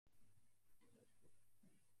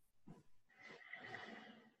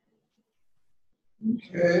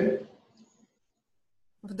Okay.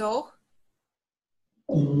 Вдох.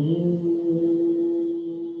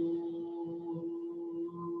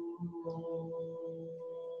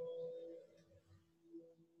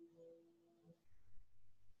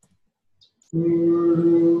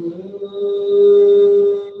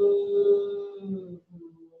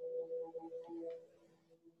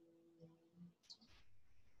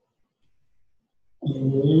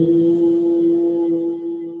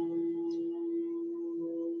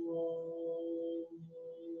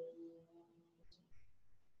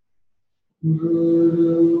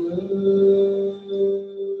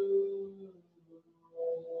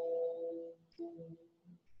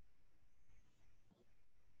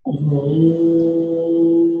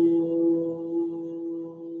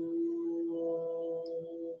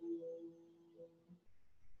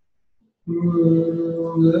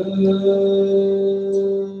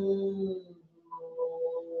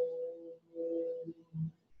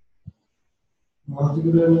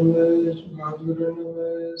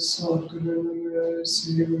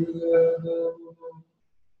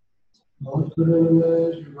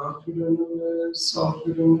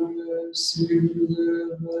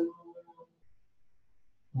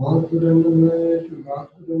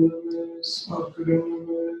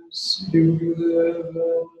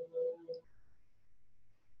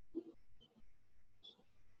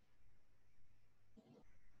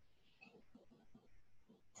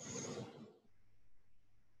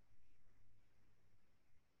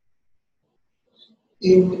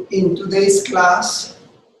 In today's class,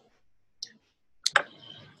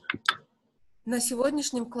 На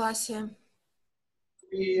сегодняшнем классе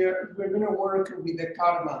we're going to work with the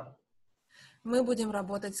karma. мы будем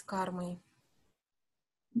работать с кармой.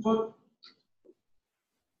 But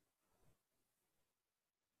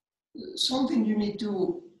something you need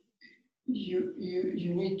to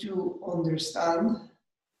understand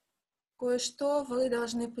Кое-что вы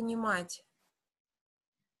должны понимать,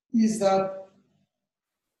 is that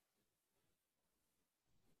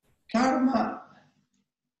karma,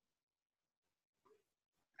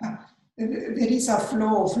 there is a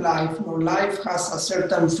flow of life. No, life has a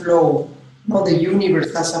certain flow. No, the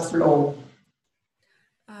universe has a flow.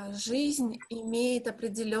 Жизнь имеет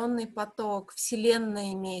определенный поток,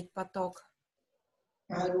 Вселенная имеет поток.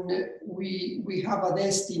 And we have a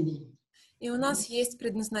destiny. И у нас есть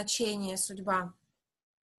предназначение, судьба.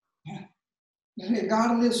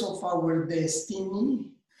 Regardless of our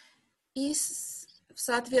destiny, И в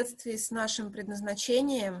соответствии с нашим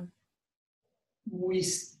предназначением we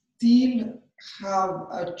still have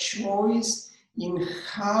a choice in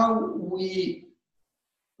how we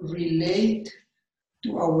relate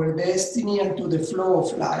to our destiny and to the flow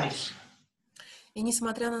of life. И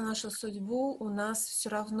несмотря на нашу судьбу, у нас все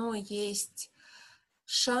равно есть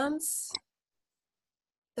шанс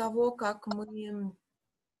того, как мы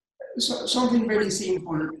Something very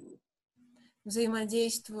simple.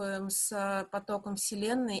 взаимодействуем с потоком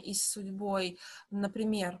Вселенной и с судьбой.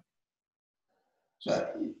 Например,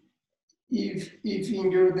 So if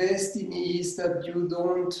in your destiny is that you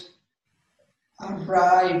don't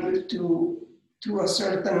arrive to a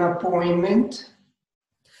certain appointment,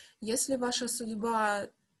 если ваша судьба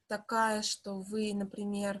такая, что вы,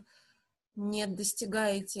 например, не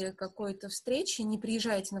достигаете какой-то встречи, не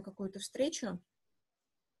приезжаете на какую-то встречу,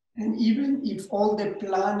 and even if all the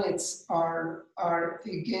planets are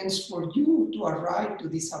against for you to arrive to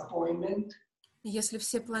this appointment, если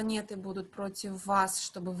все планеты будут против вас,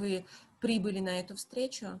 чтобы вы прибыли на эту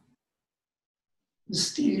встречу,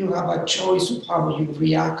 still you have a choice of how you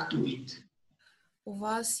react to it. у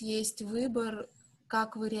вас есть выбор,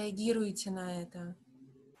 как вы реагируете на это.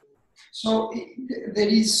 So there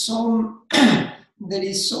is some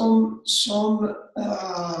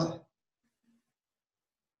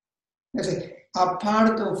let's say a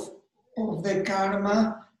part of the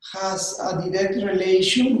karma has a direct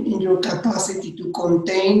relation in your capacity to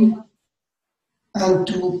contain and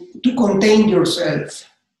to contain yourself.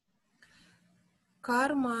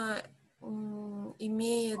 Карма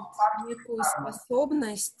имеет некую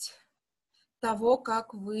способность того,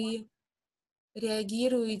 как вы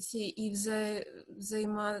реагируете и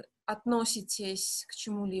взаимоотноситесь к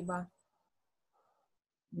чему-либо.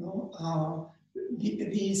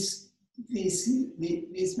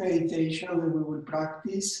 This meditation that we will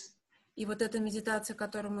practice, и вот эта медитация,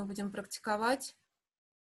 которую мы будем практиковать,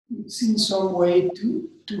 it's in some way to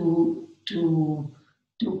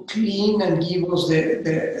clean and give us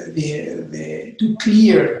to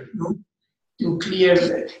clear, no? To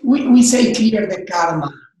clear. We say clear the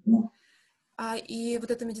karma. No? И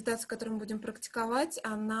вот эта медитация, которую мы будем практиковать,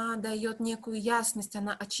 она дает некую ясность,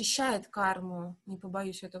 она очищает карму, не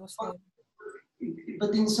побоюсь этого слова.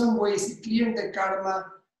 But in some ways, clearing the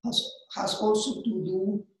karma has also to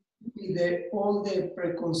do with all the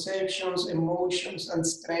preconceptions, emotions, and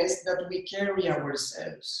stress that we carry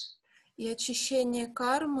ourselves. И очищение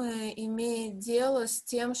кармы имеет дело с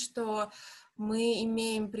тем, что мы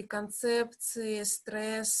имеем преконцепции,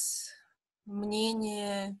 стресс,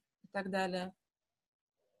 мнение и так далее.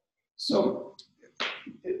 So,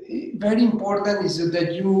 very important is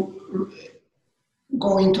that you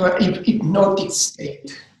go into a hypnotic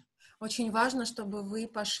state. Очень важно, чтобы вы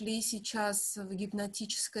пошли сейчас в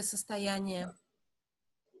гипнотическое состояние.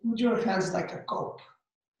 Put your hands like a cup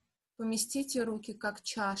Поместите руки как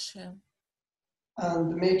чаши.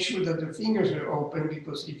 and make sure that the fingers are open,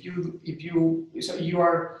 because you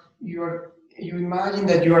imagine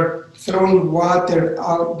that you are throwing water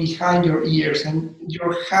out behind your ears, and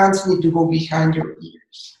your hands need to go behind your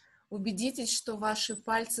ears. Убедитесь, что ваши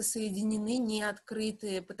пальцы соединены, не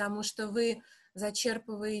открыты, потому что вы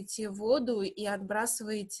зачерпываете воду и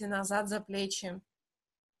отбрасываете назад за плечи.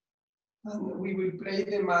 And we will play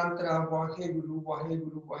the mantra Vaheguru,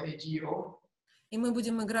 Vaheguru, Vaheguru. И мы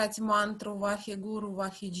будем играть мантру Вахи Гуру,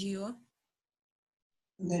 Вахи Джио.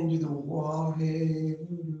 And then you do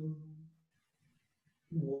Vaheguru,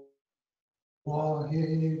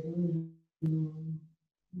 Vaheguru,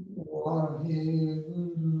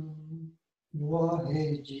 Vaheguru,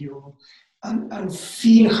 Vaheguru. And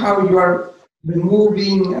feel how you are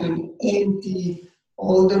removing and empty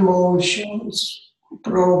all the emotions,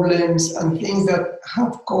 problems, and things that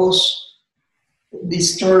have caused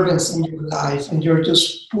disturbance in your life, and you're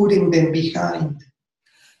just putting them behind.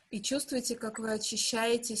 И чувствуйте, как вы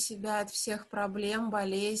очищаете себя от всех проблем,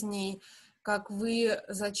 болезней, как вы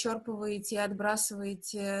зачерпываете и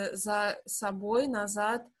отбрасываете за собой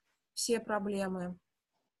назад все проблемы,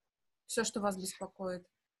 все, что вас беспокоит.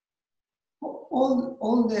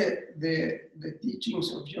 All the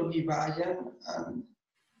teachings of Yogi Bhajan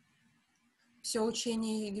Все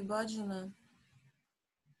учение Йоги Баджана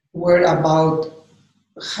were about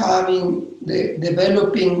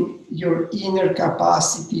developing your inner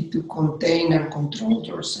capacity to contain and control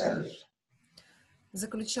yourself.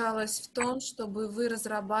 заключалось в том, чтобы вы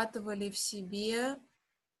разрабатывали в себе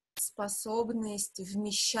способность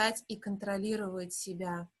вмещать и контролировать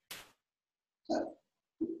себя.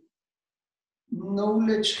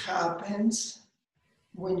 Knowledge happens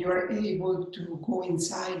when you are able to go in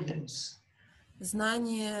silence.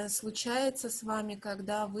 Знание случается с вами,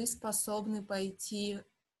 когда вы способны пойти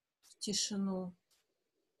в тишину.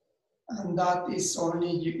 And that is your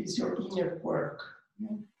inner work.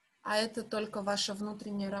 А это только ваша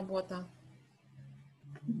внутренняя работа,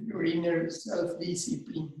 Your inner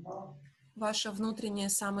self-discipline. No? ваша внутренняя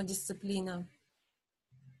самодисциплина.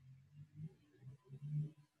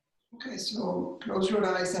 Okay, so close your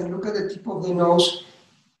eyes and look at the tip of the nose.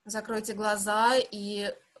 Закройте глаза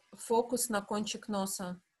и фокус на кончик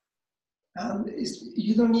носа. And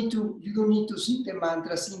you don't need to sing the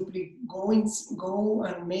mantra. Simply go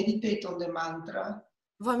and meditate on the mantra.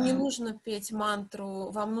 Вам не нужно петь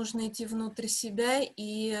мантру, вам нужно идти внутрь себя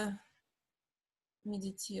и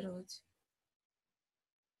медитировать,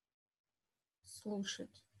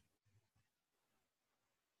 слушать.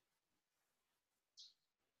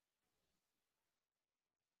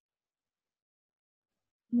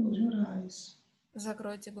 Close your eyes.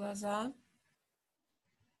 Закройте глаза.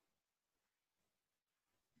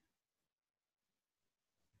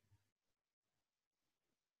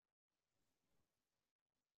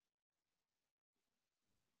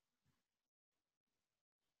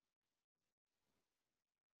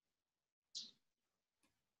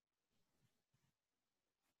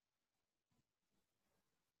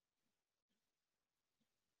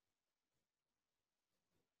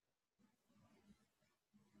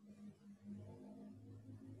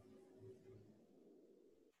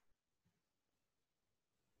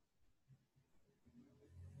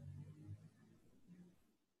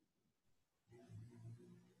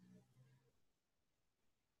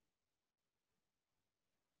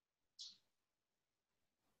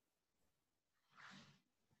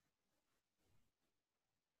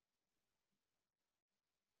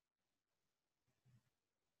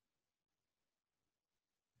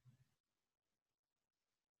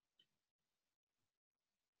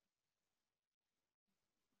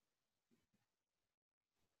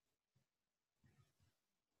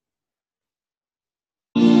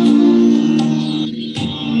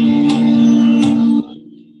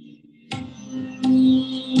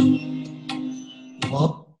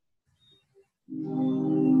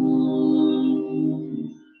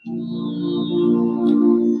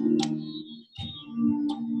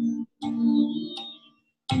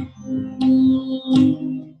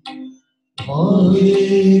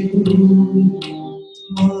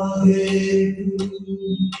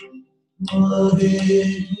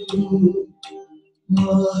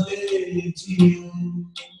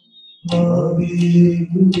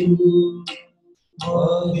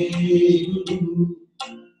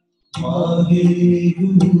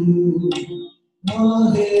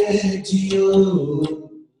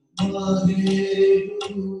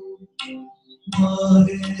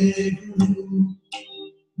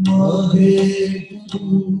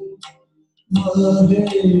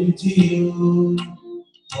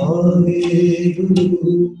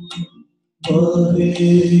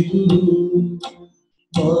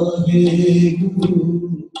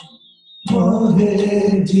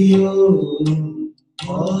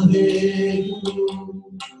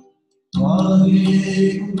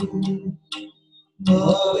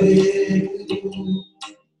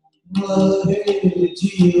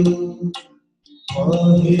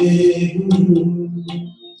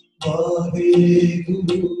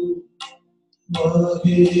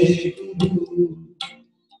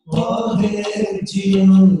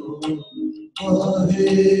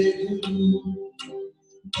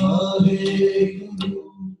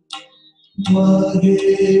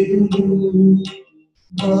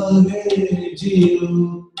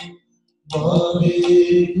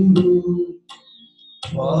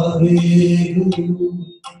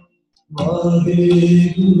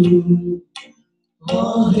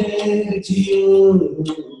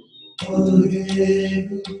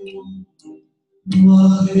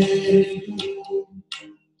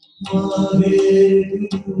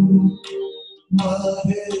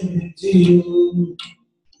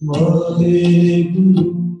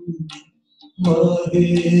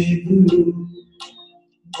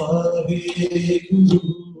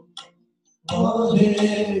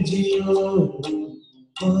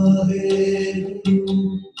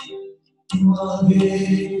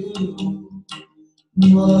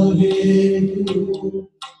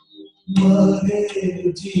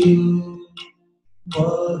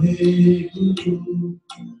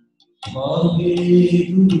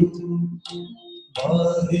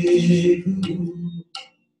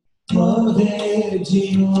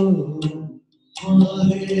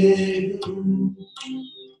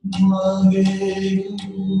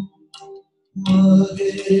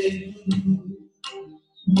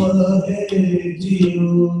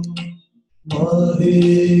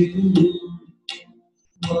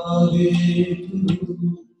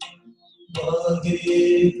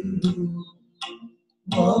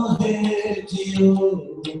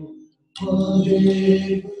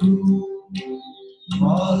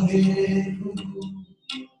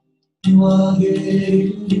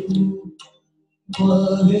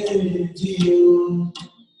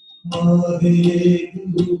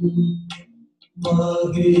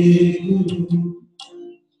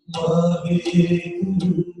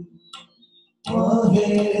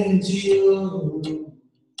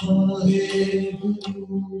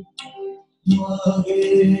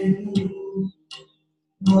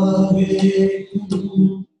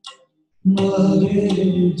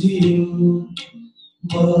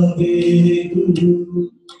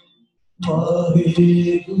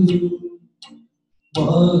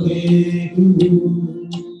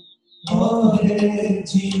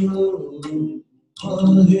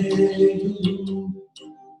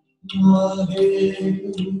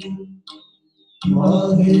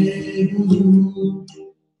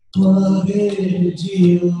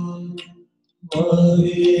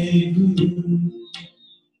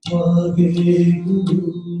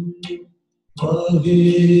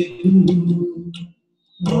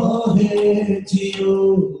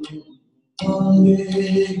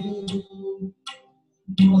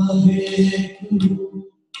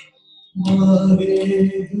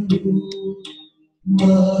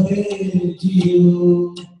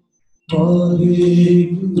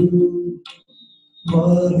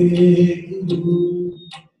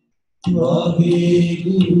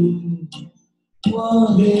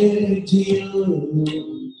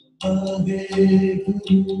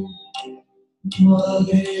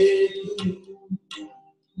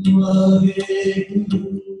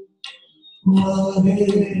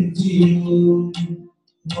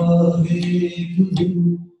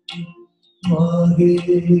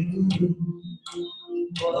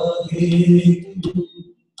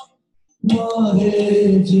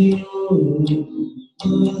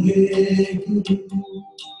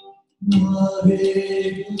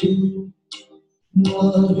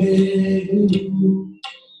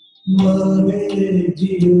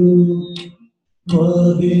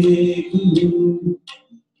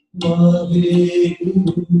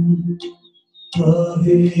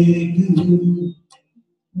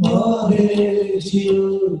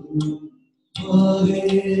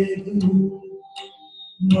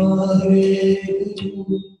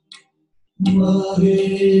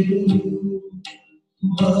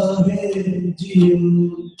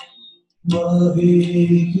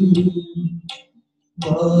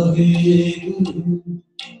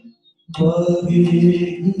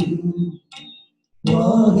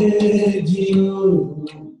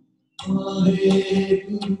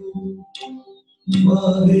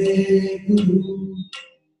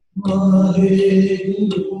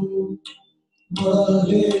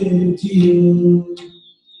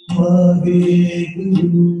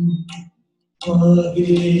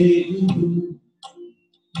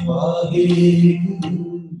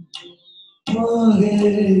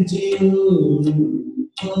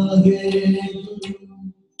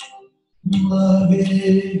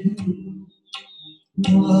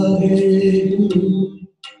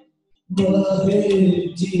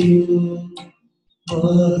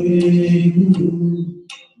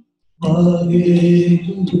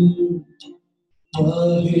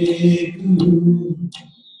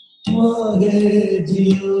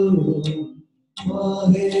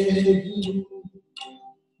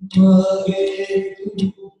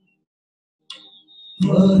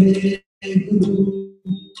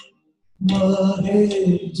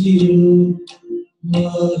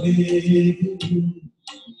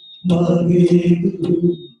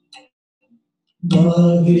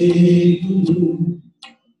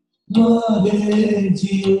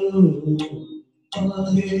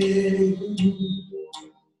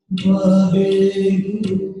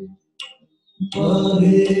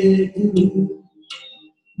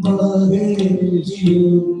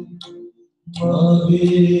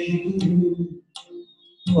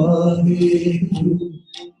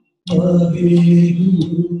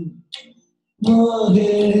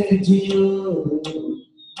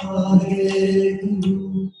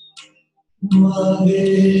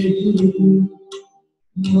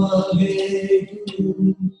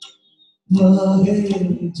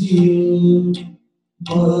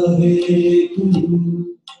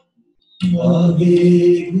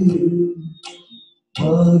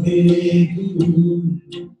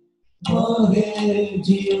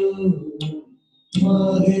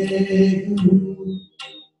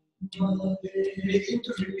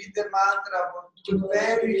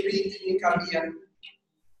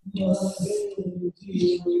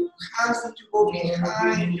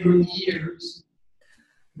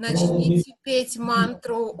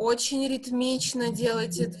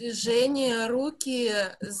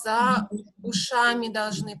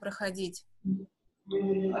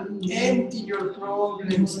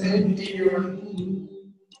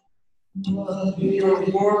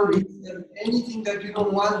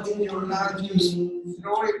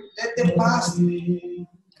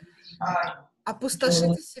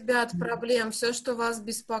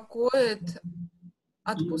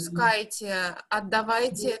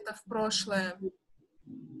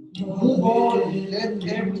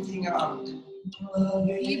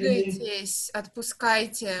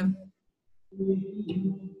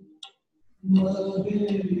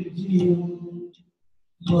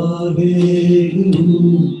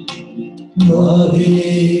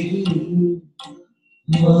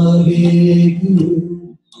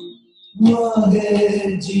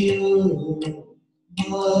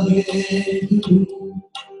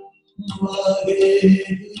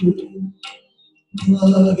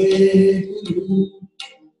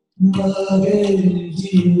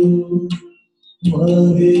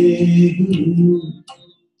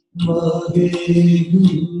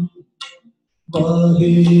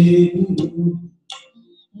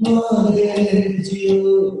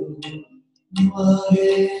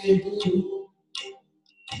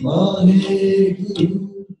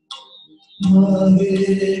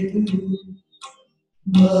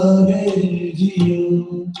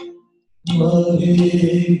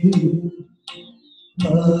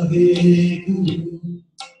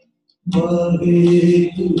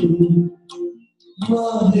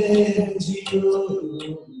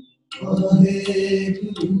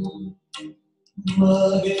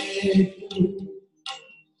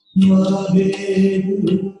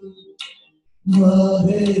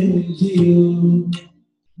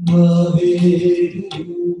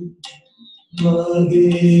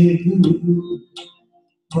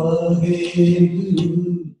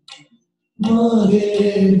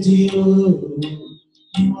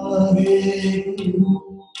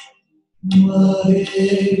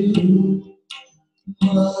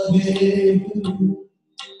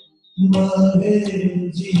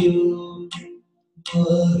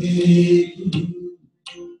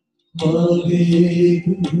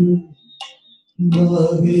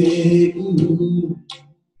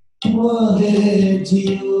 Mahe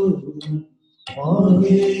Jiyo,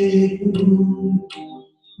 Mahe Guru,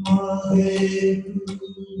 Mahe Guru,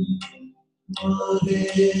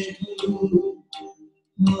 Mahe Guru,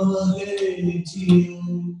 Mahe Jiyo,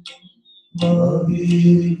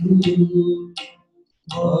 Mahe Guru,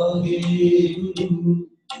 Mahe Guru,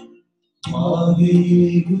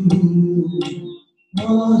 Mahe Guru,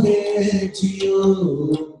 Mahe Jiyo,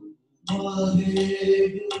 Mahe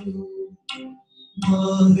Guru,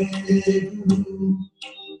 Mahe Guru,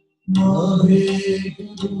 Mahe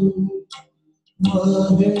Guru,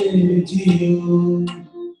 Mahe Jiyo,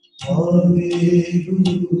 Mahe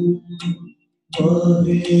Guru,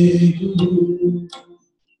 Mahe Guru,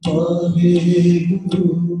 Mahe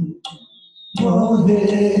Guru, Mahe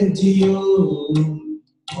Jiyo,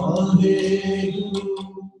 Mahe Guru,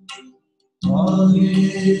 Mahe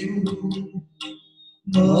Guru,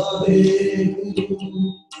 Mahe Guru,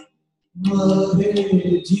 Mahe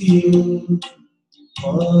Jiyo,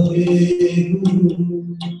 Mahe Guru,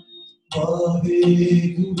 Mahe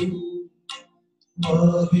Guru,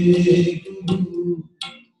 Mahe Guru,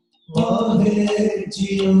 Mahe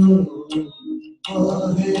Jiyo,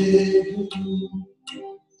 Mahe Guru,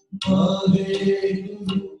 Mahe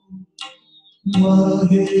Guru,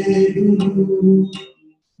 Mahe Guru,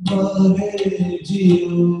 Mahe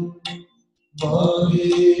Jiyo,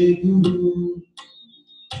 Mahe Guru,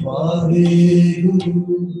 Mahe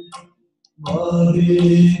Guru,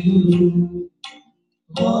 Mahe Guru,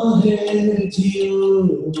 Mahe Jiyo,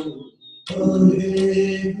 Mahe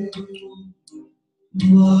Guru,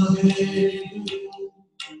 Mahe Guru,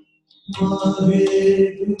 Mahe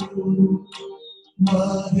Guru,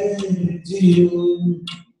 Mahe Jiyo,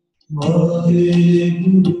 Mahe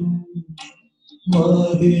Guru, Mahe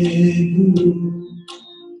Guru,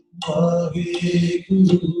 Mahe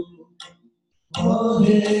Guru,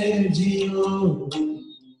 Mahe Jiyo,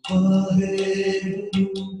 Mahe Guru,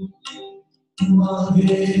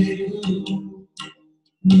 Mahe Guru,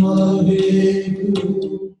 Mahe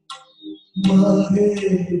Guru, Mahe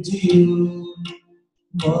Jiyo,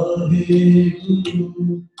 Mahe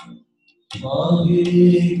Guru,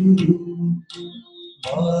 Mahe Guru,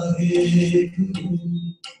 Mahe Guru,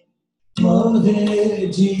 Mahe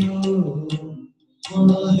Jiyo,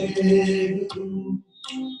 Mahe Guru,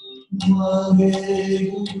 Mahe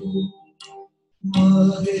Guru,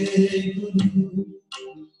 Mahe Guru,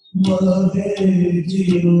 Mahe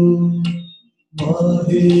Jiyo,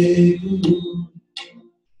 Mahe Guru,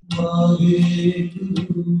 Mahe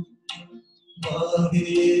Guru,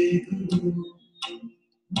 Mahe Guru,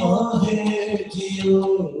 Mahe Jiyo,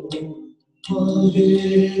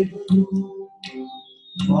 Mahe Guru,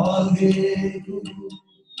 Mahe Guru,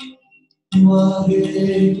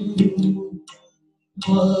 Mahe Guru,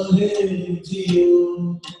 Mahe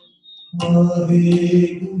Jiyo, Mahe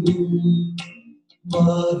Guru,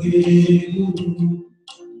 Mahe Guru,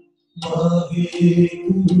 Mahe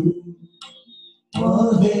Guru,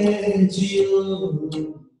 Mahe Jiyo,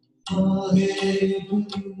 Mahe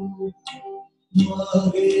Guru,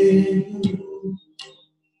 Mahe Guru,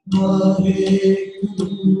 Mahe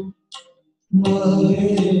Guru, Mahe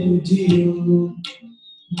Jiyo,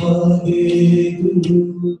 Mahe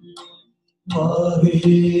Guru,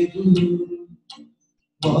 Mahe Guru,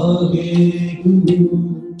 Mahe Guru,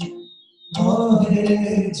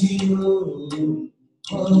 Mahe Jiyo,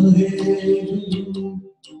 Mahe Guru,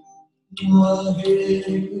 Mahe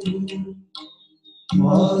Guru,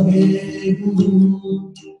 Mahe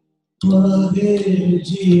Guru, Mahe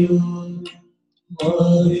Jiyo,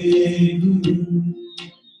 Mahe Guru,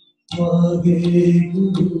 Mahe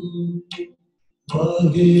Guru,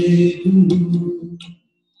 Mahe Guru,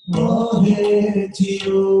 Mahe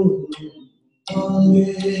Jiyo, Mahe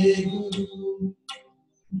Guru,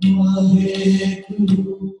 Mahe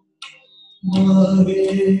Guru, Mahe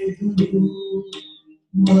Guru,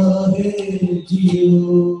 Mahe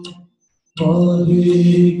Jiyo, Mahe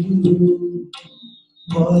Guru,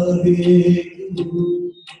 Mahe Guru,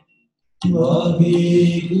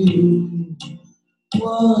 Mahe Guru,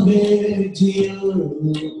 Mahe Jiyo,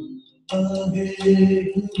 Mahe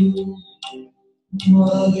Guru,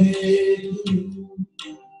 Mahe Guru,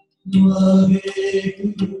 Mahe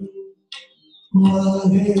Guru,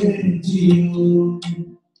 Mahe Jiyo,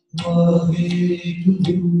 Mahe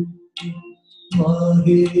Guru,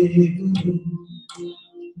 Mahe Guru,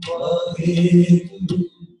 Mahe Guru,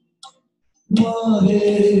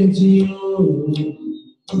 Mahe Jiyo,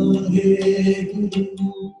 Mahe Guru,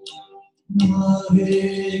 Mahe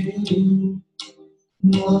Guru,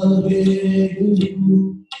 Mahe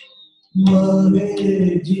Guru,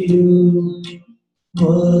 Mahe Jiyo,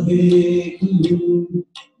 Mahe Guru,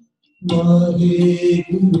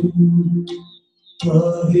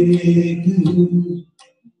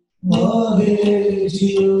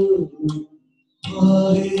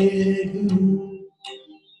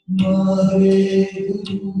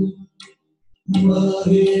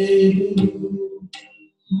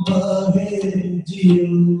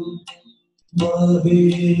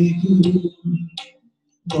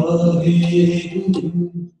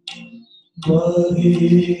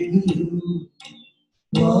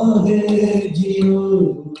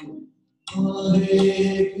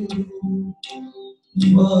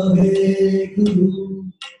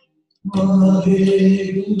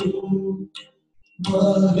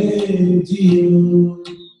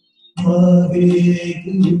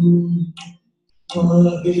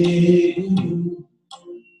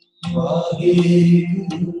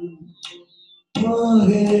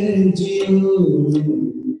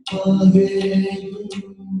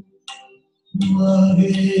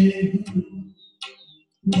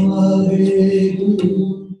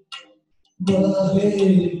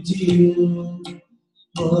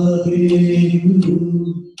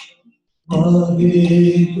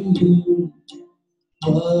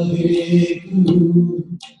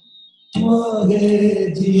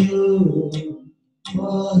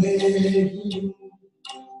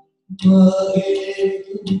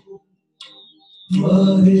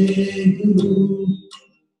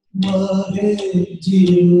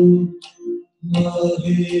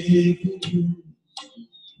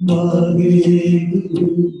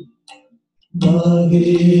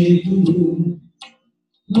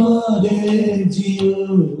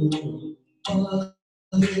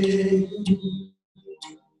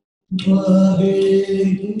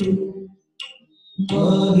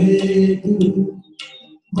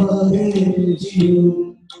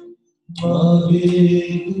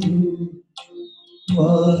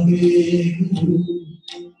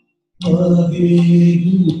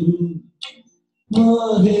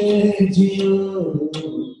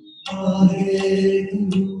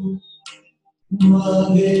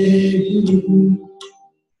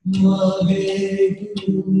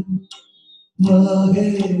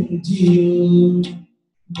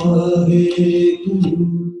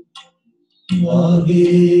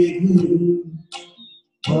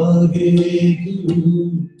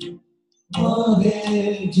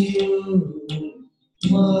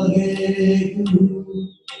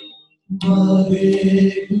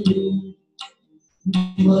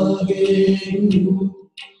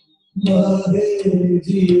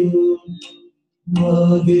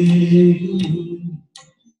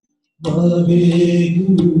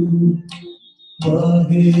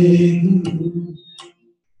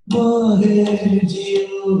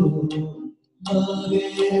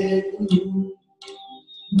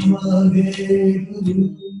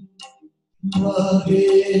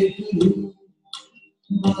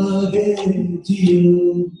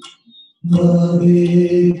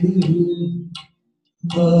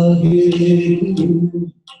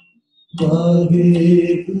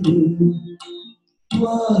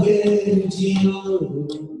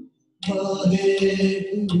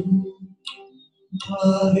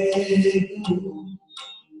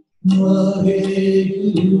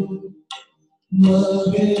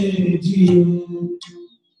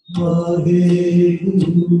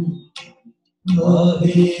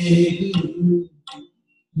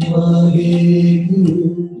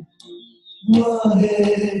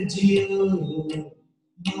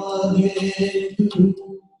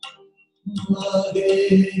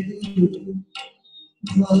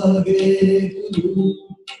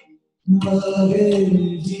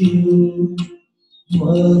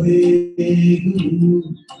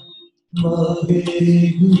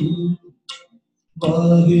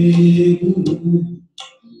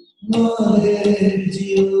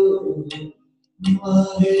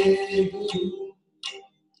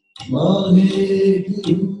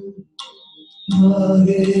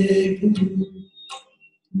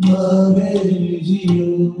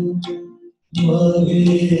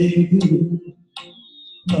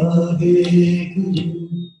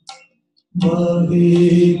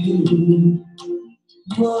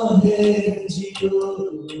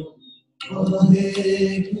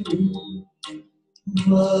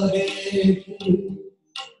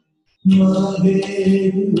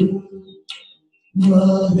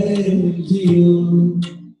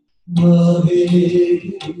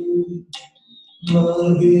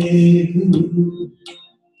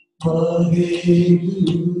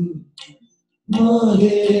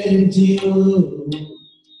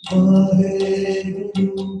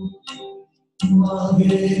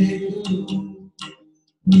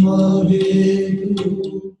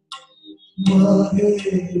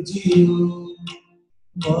 Mahe Jiyo,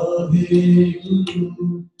 Mahe Guru,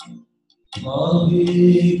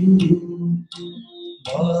 Mahe Guru,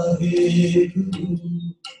 Mahe Guru,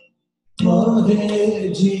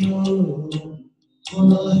 Mahe Jiyo,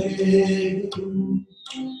 Mahe Guru,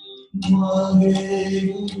 Mahe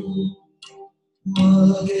Guru,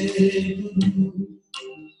 Mahe Guru,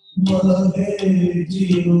 Mahe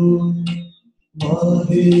Jiyo,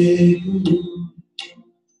 Mahe Guru,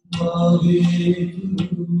 Mahe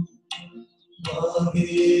Guru, Mahe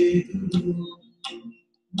Guru,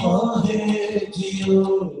 Mahe Jiyo,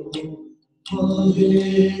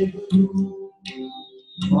 Mahe Guru,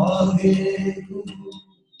 Mahe Guru,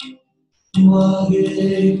 Mahe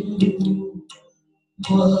Guru,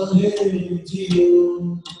 Mahe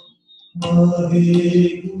Jiyo,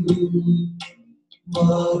 Mahe Guru,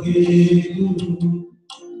 Mahe Guru,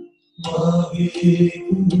 Mahe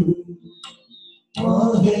Guru,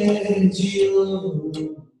 Mahe Jiyo,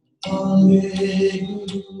 Mahe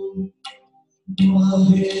Guru,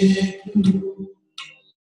 Mahe Guru,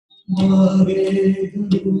 Mahe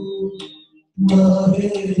Guru,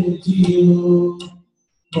 Mahe Jiyo,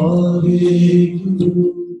 Mahe Guru,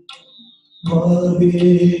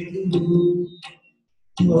 Mahe Guru,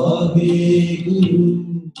 Mahe Guru,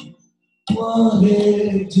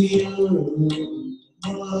 Mahe Jiyo,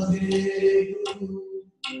 Mahe Guru,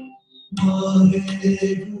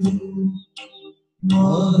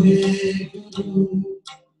 Mahe Guru, Mahe Guru,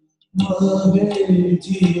 Mahe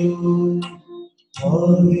Jiyo,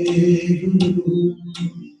 Mahe Guru,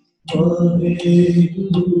 Mahe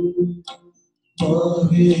Guru,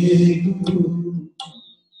 Mahe Guru,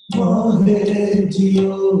 Mahe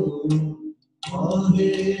Jiyo,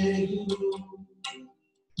 Mahe Guru,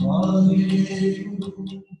 Mahe Guru,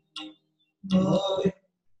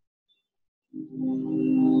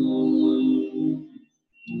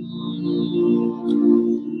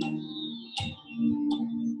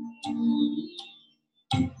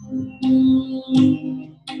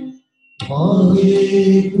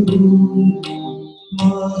 Mahe Guru,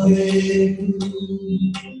 Mahe Guru,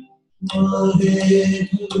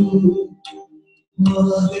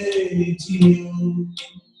 Mahe Jiyo,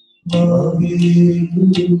 Mahe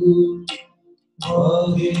Guru,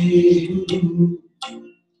 Mahe Guru,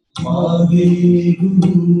 Mahe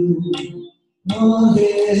Guru,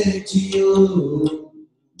 Mahe Jiyo,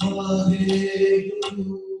 Mahe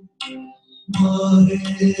Guru,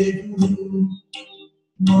 Mahe Guru,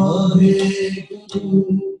 Mahe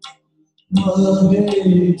Guru,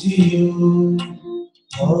 Mahe Jiyo,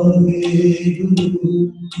 Mahe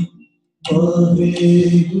Guru, Mahe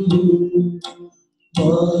Guru,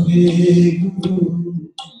 Mahe Guru,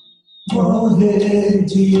 Mahe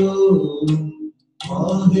Jiyo,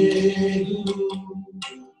 Mahe Guru,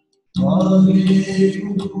 Mahe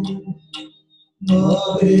Guru,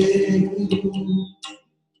 Mahe Guru,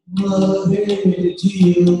 Mahe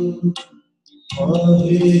Jiyo,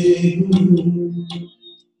 Mahe Guru,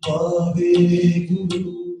 Mahe Guru,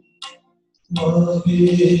 Mahe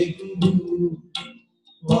Guru,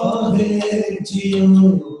 Mahe Jiyo,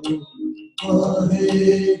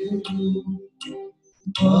 Mahe Guru,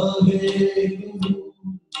 Mahe Guru,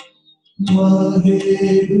 Mahe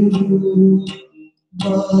Guru,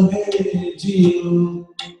 Mahe Jiyo,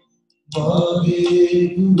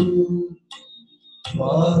 Mahe Guru,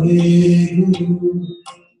 Mahe Guru,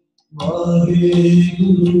 Mahe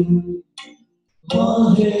Guru,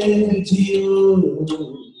 Mahe Jiyo,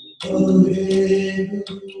 Mahe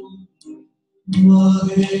Guru,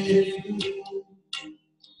 Mahe Guru,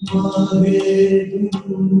 Mahe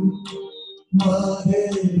Guru,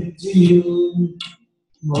 Mahe Jiyo,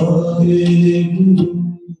 Mahe Guru,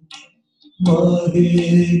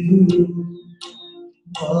 Mahe Guru,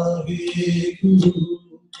 Mahe Guru,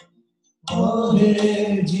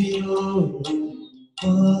 Mahe Jiyo,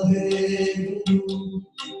 Mahe Guru,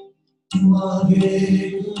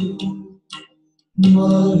 Mahe Guru,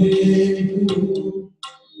 Mahe Guru,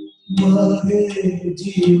 Mahe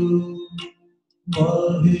Jiyo,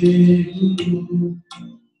 Mahe Guru,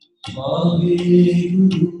 Mahe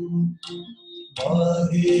Guru,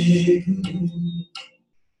 Mahe Guru,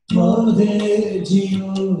 Mahe Jiyo,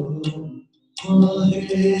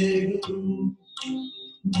 Mahe Guru,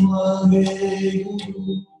 Mahe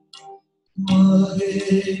Guru, Mahe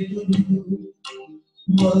Guru,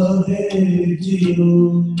 Mahe Jiyo,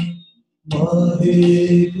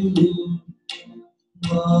 Mahe Guru,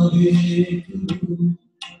 Mahe Guru,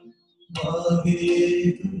 Mahe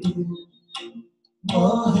Guru,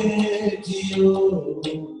 Mahe Jiyo,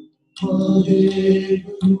 Mahe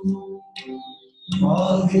Guru,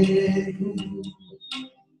 Mahe Guru,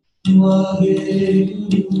 Mahe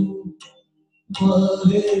Guru,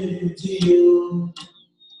 Mahe Jiyo,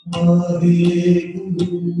 Mahe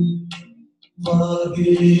Guru,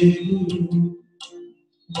 Mahe Guru,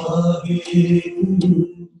 Mahe Guru,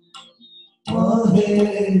 Mahe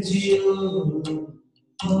Jiyo,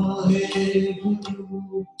 Mahe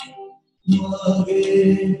Guru, Mahe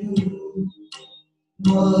Guru,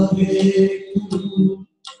 Mahe Guru,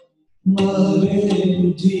 Mahe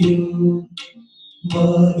Jiyo,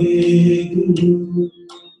 Mahe Guru,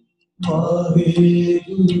 Mahe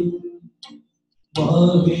Guru,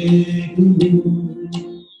 Mahe Guru,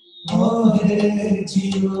 Mahe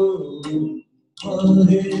Jiyo,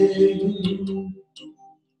 Mahe Guru,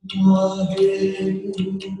 Mahe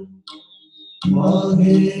Guru,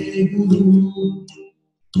 Mahe Guru,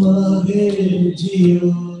 Mahe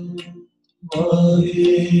Jiyo,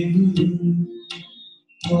 Mahe Guru,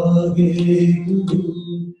 Mahe Guru,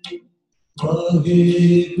 Mahe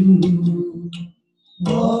Guru,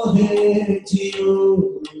 Mahe Jiyo,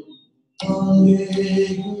 Mahe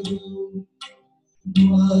Guru,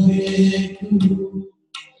 Mahe Guru,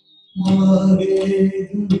 Mahe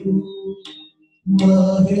Guru,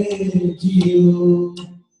 Mahe Jiyo,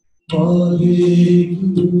 Mahe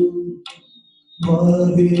Guru,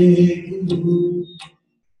 Mahe Guru,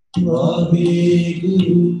 Mahe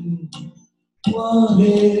Guru,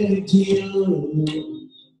 Mahe Jiyo,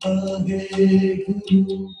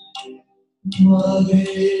 Mahe Guru,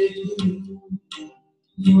 Mahe Guru, Mahe Guru,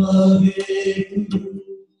 Mahe Jiyo, Mahe Guru, Mahe Guru, Mahe Guru,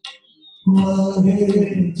 Mahe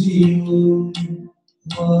Jiyo,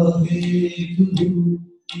 Mahe Guru,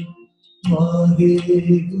 Mahe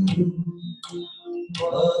Guru,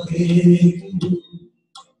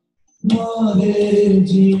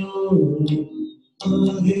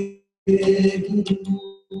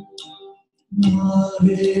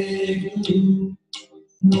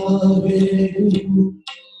 Mahe Guru,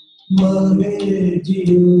 Mahe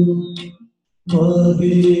Jiyo,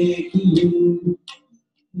 Mahe Guru,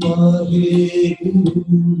 Mahe Guru,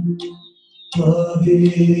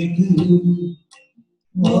 Mahe Guru,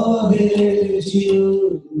 Mahe Jiyo,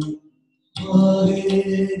 Mahe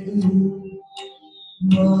Guru,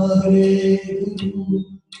 Mahe Guru,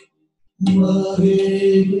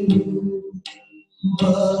 Mahe Guru,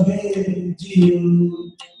 Mahe Jiyo,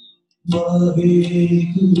 Mahe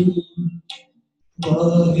Guru,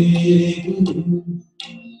 Mahe Guru,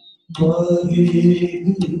 Mahe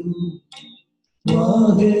Guru,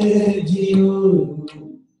 Mahe Jiyo,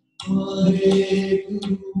 Mahe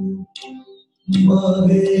Guru,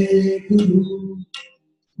 Mahe Guru,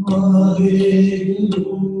 Mahe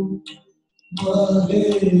Guru, Mahe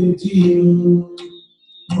Jiyo,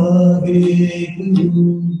 Mahe Guru,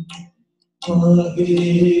 Mahe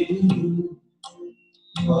Guru,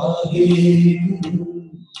 Mahe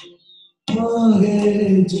Guru,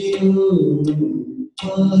 Mahe Jiyo,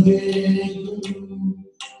 Mahe Guru,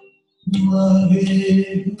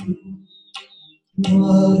 Mahe Guru,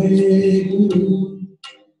 Mahe Guru,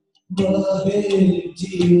 Mahe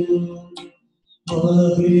Jiyo,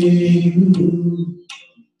 Mahe Guru,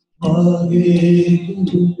 Mahe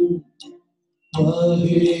Guru,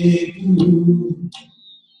 Mahe Guru,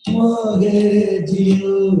 Mahe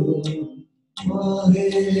Jiyo, Mahe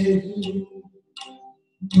Guru,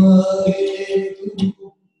 Mahe Guru,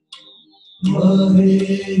 Mahe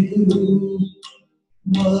Guru,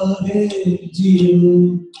 Mahe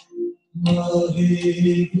Jiyo,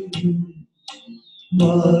 Mahe Guru,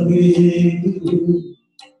 Mahe Guru,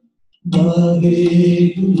 Mahe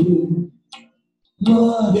Guru,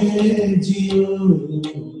 Mahe Jiyo,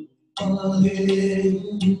 Mahe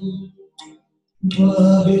Guru,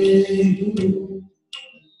 Mahe Guru,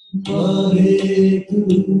 Mahe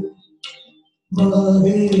Guru,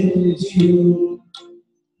 Mahe Jiyo,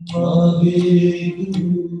 Mahe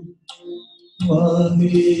Guru,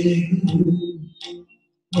 Mahe Guru,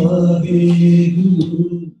 Mahe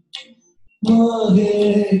Guru,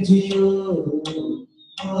 Mahe Jiyo,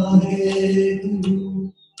 Mahe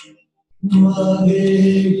Guru,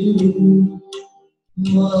 Mahe Guru,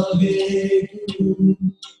 Mahe Guru,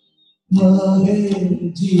 Mahe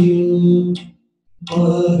Jiyo,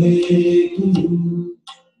 Mahe Guru,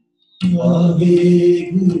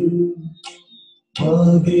 Mahe Guru,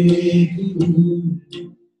 Mahe Guru,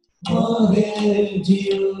 Mahe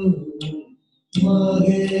Jiyo,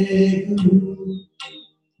 Mahe Guru,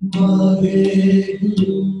 Mahe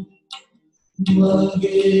Guru,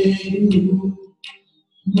 Mahe Guru,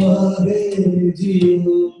 Mahe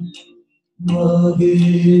Jiyo, Mahe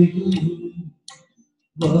Guru,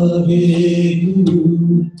 Mahe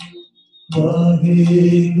Guru, Mahe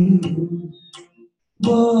Guru,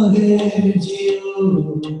 Mahe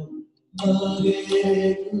Jiyo,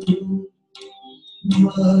 Mahe Guru,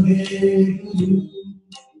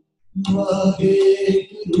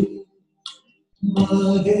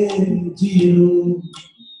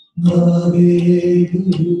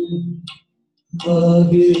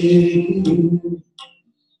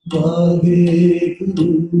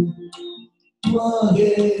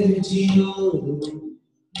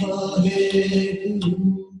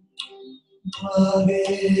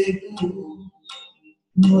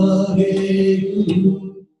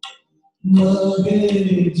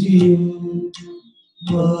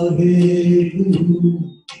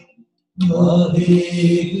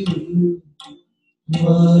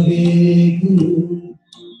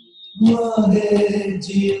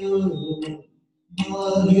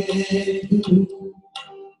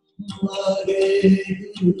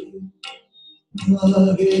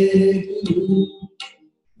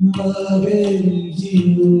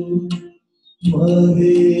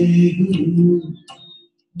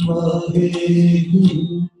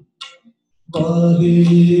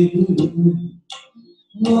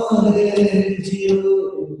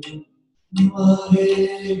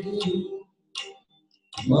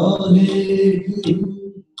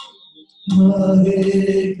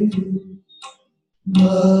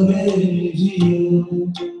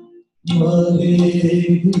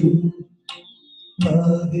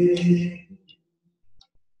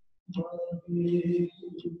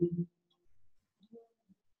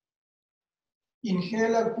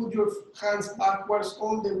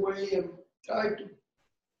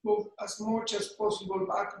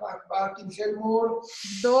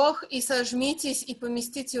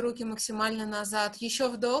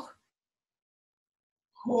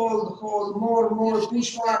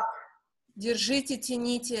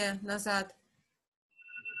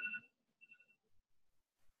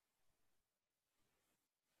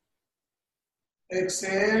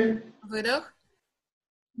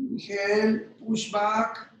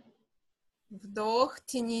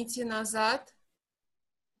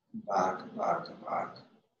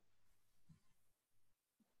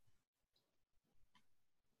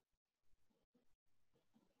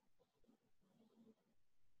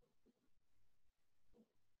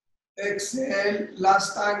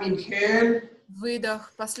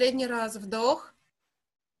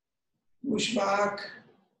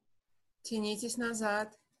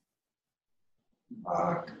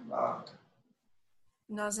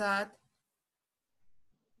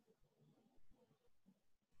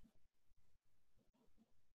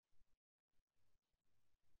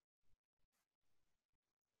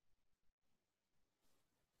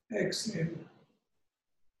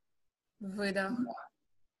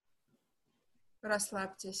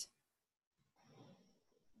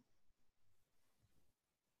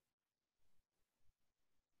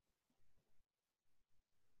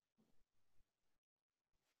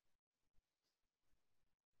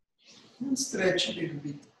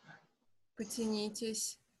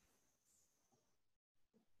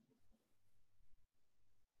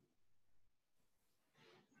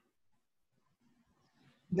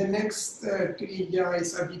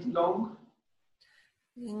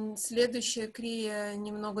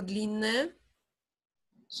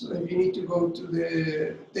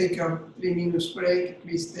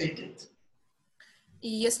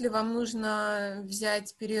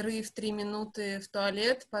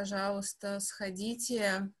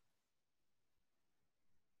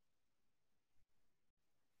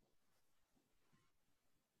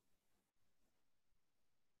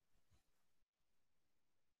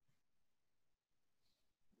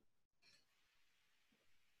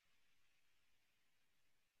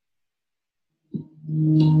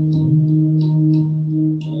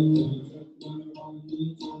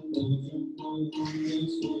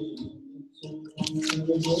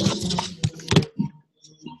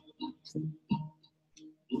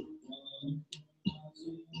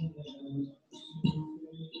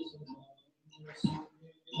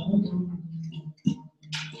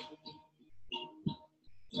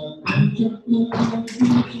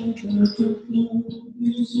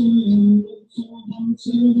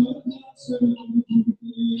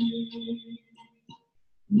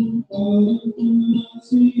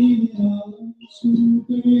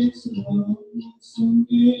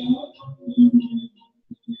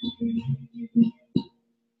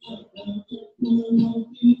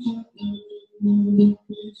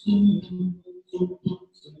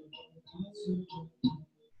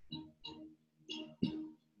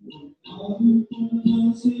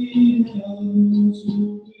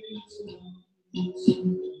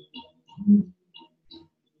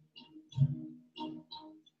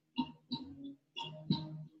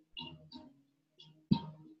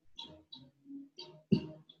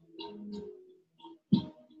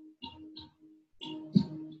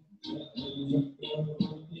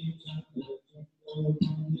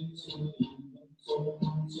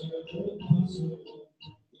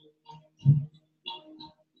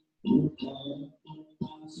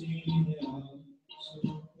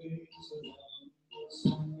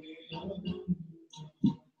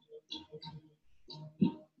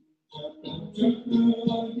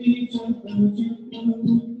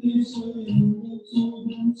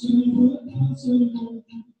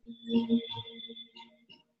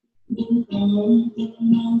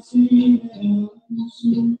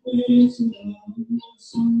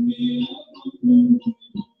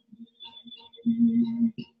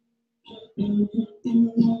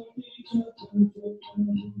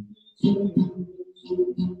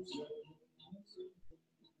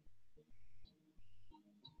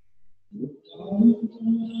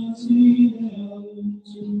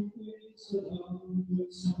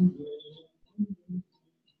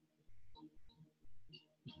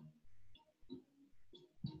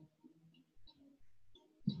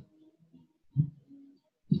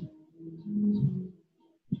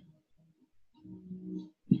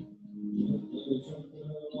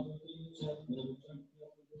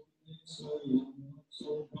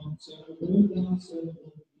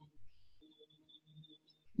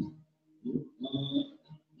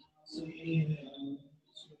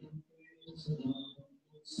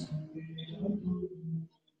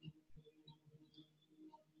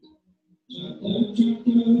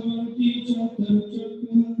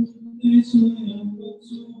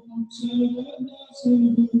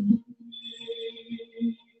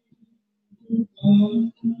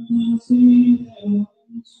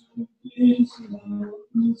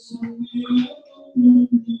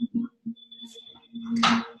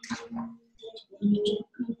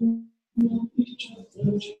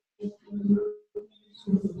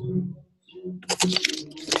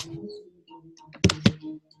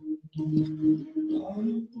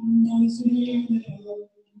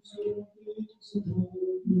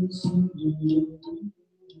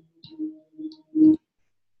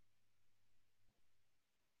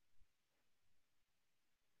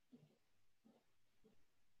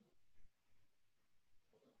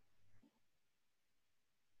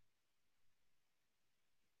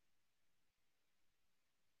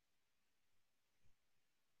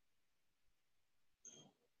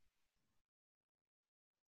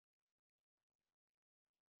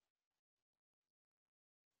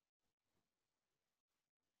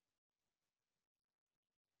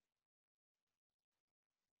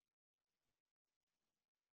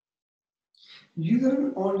 You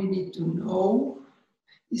don't only need to know.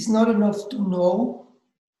 It's not enough to know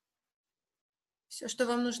Все, что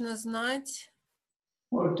вам нужно знать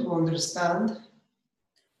or to understand,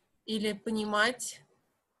 или понимать,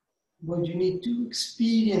 but you need to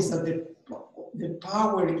experience that the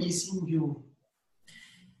power is in you.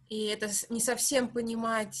 и это не совсем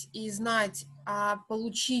понимать и знать, а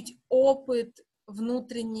получить опыт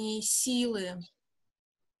внутренней силы.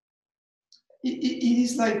 It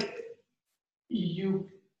is like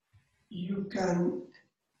you can,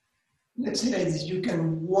 let's say like this, you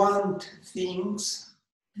can want things,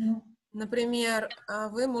 Например,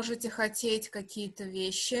 вы можете хотеть какие-то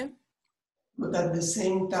вещи, but at the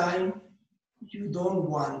same time, you don't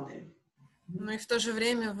want them. но и в то же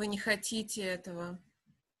время вы не хотите этого.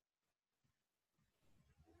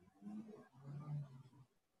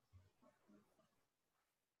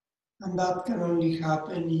 And that can only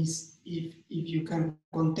happen is if you can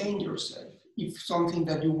contain yourself. If something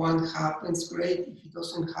that you want happens, great. If it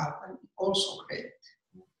doesn't happen, also great.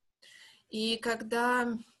 И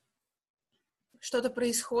когда что-то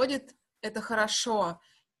происходит, это хорошо.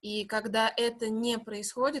 И когда это не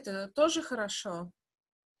происходит, это тоже хорошо.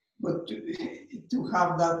 But to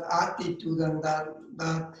have that attitude and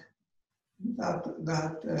that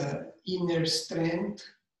inner strength,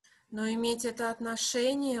 Но иметь это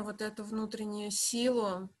отношение, вот эту внутреннюю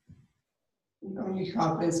силу, it only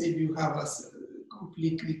happens if you have a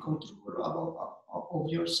completely control of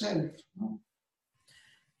yourself. No?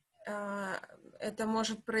 это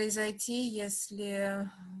может произойти, если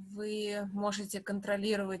вы можете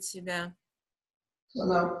контролировать себя. So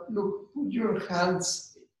now, look, put your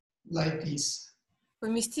hands like this.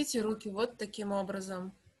 Поместите руки вот таким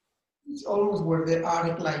образом. It's almost where the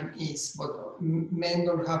arc line is, but men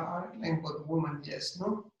don't have arc line, but women, yes,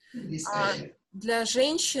 no? In this area. Для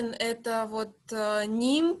женщин это вот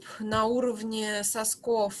нимб на уровне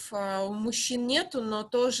сосков. У мужчин нету, но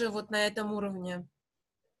тоже вот на этом уровне.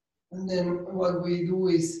 And then what we do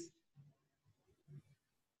is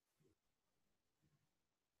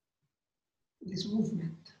this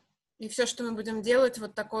movement. И все, что мы будем делать,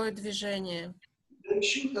 вот такое движение. make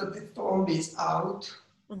sure that the thumb is out.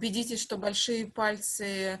 Убедитесь, что большие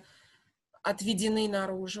пальцы отведены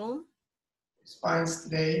наружу, Spine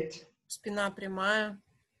straight. спина прямая,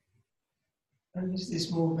 And use this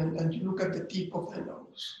movement. And you look at the tip of the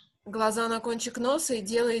nose. глаза на кончик носа и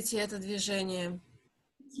делаете это движение.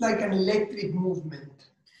 It's like an electric movement.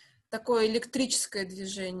 Такое электрическое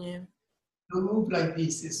движение. Don't move like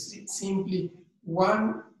this. It's simply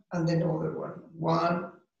one and then other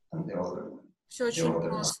one and the other one. Все очень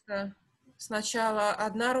просто. Сначала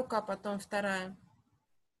одна рука, потом вторая.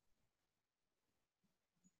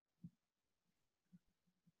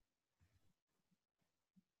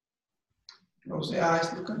 Close the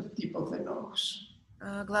eyes, look at the tip of the nose.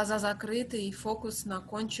 Глаза закрыты и фокус на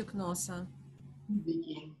кончик носа.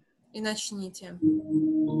 Begin. И начните.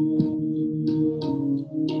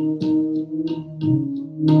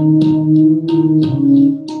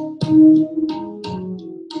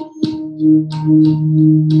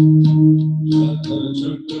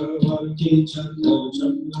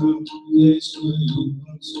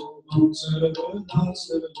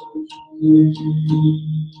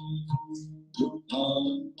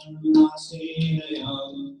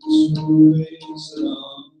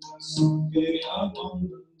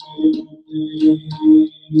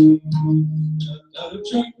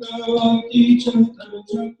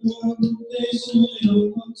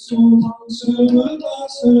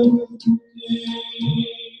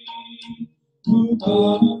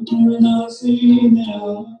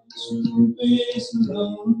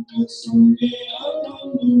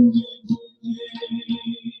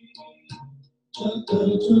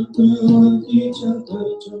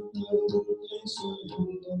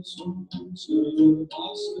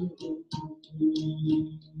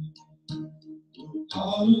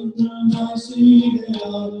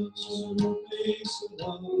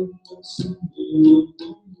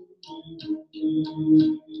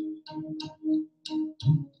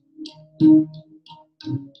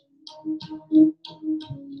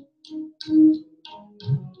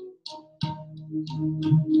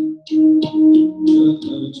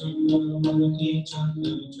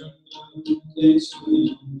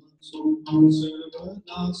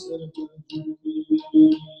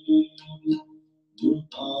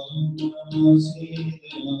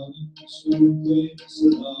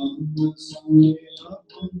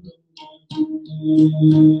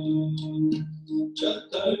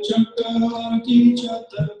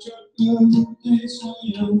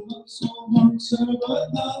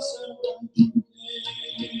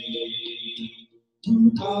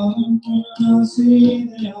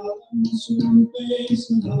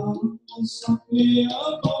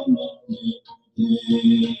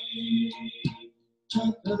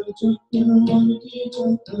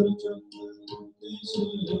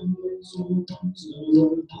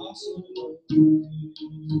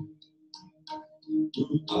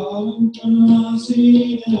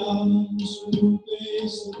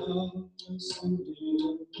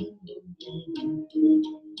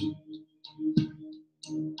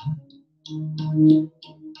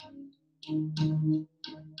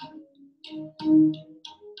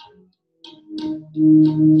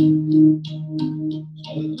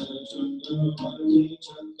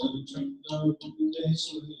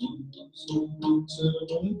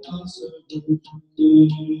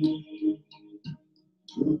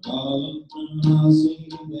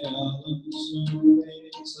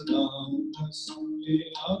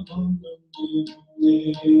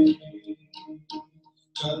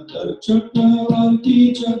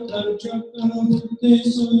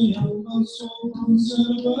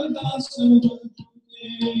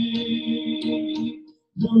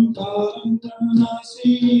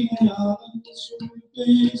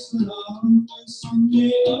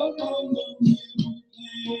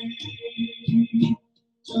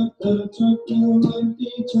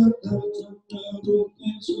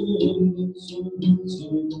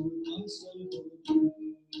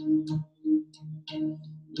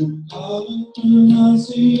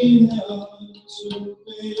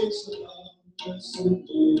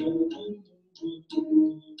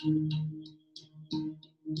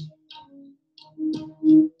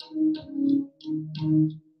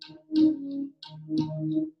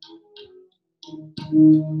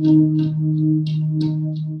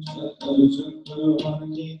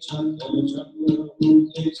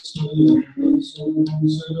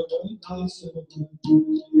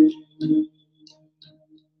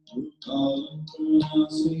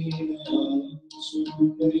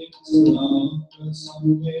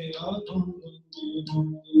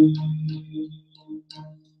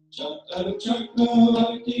 Chakar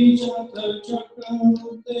Chakravarti Chakar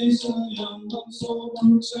Chakravarti Swayam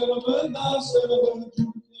Soham Sarvada Sarvajute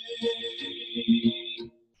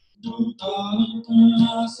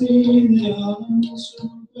Dutanasiyam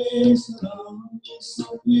Supe Saram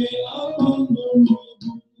Supe Abandonute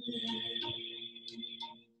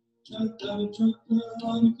Chakar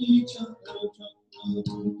Chakravarti Chakar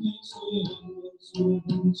Chakravarti Swayam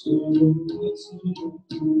Soham Sarvada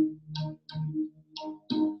Sarvajute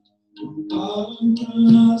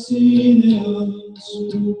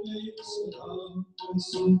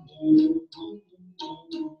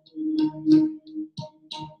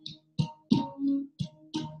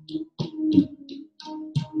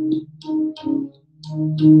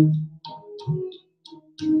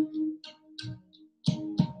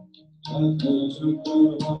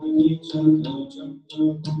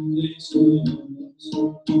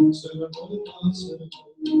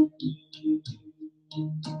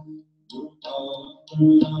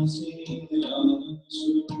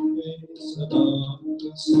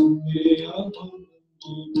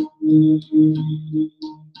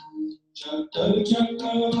Chakar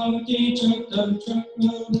Chakravarti Chakar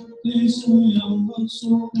Chakravarti Swayam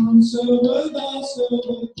Soham Sarvada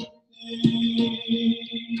Sarvajute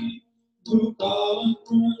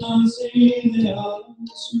Dutanasiyam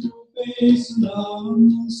Supe Saram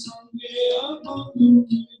Sange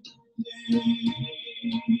Abandonute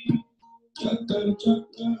Chakar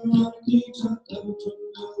Chakravarti Chakar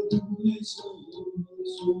Chakravarti Swayam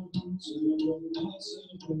Soham Sarvada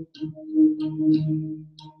Sarvajute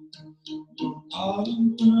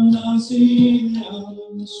Dutanasiyam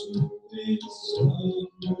Supe Saram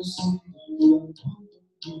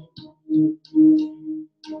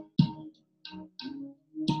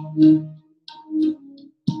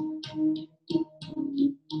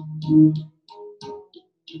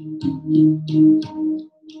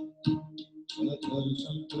Chakar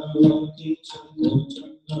Chakravarti Chakar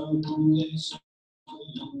Chakravarti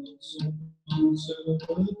Swayam Soham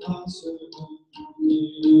Sarvada Sarvajute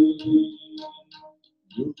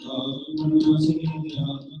Dutanasiyam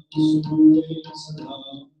Supe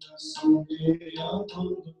Saram Sange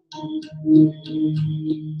Abandonute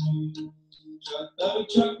Chakar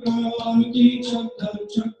Chakravarti Chakar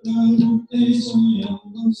Chakravarti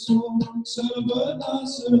Swayam Soham Sarvada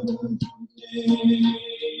Sarvajute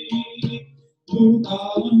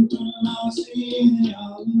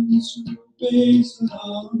Dutanasiyam Supe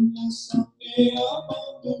Saram Sange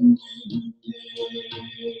Abandonute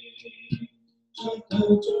Chakar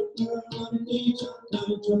Chakravarti Chakar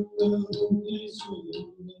Chakravarti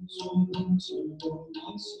Swayam Soham Sarvada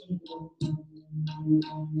Sarvajute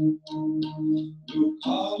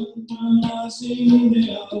Dutanasiyam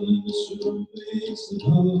Supe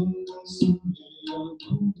Saram Sange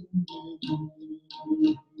Abandonute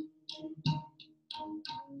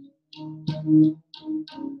Chakar Chakravarti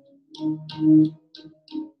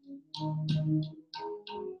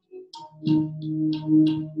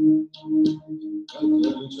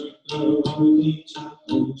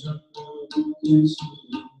Chakar Chakravarti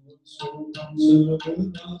Swayam Soham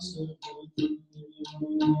Sarvada Sarvajute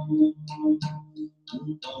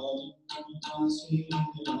Dutanasiyam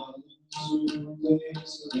Supe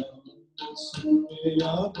Saram Sange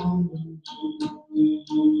Abandonute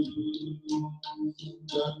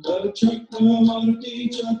Chakar Chakravarti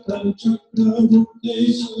Chakar Chakravarti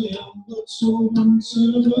Swayam Soham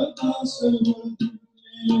Sarvada Sarvajute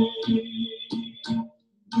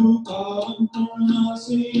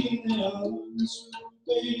Dutanasiyam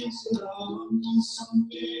Supe Saram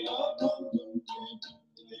Sange Abandonute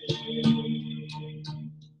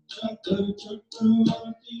Chakar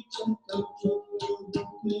Chakravarti Chakar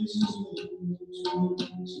Chakravarti Swayam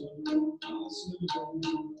Soham Sarvada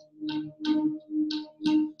Sarvajute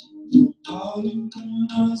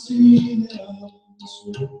Dutanasiyam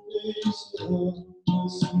Supe Saram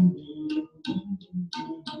Sange Abandonute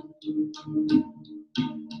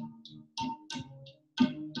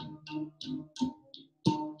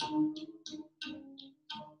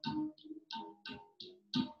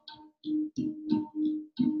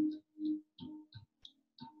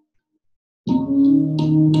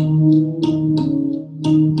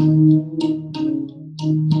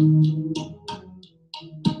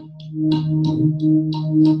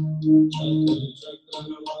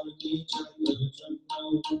Chakravarti Chakar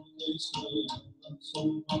Chakravarti Swayam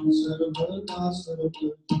Soham Sarvada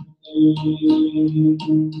Sarvajute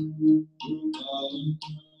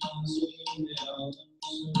Dutanasiyam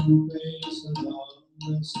Supe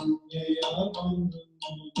Saram Sange Abandonute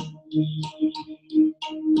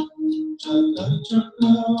Chakar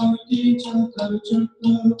Chakravarti Chakar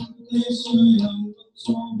Chakravarti Swayam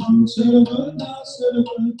Soham Sarvada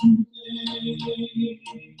Sarvajute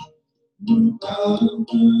Gurukālam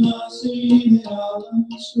Pranāsīne Ālam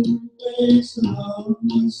Surupe Sadam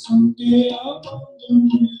Sange Abandam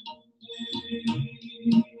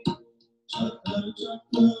Chatar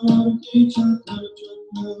Chakravarti Chatar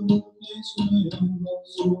Chakravarti Swayam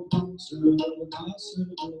Soham Sarvada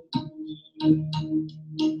Sarvajute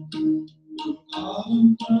Gurukālam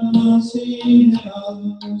Pranāsīne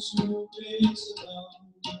Ālam Surupe Sadam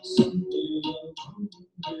Sange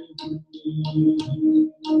Abandam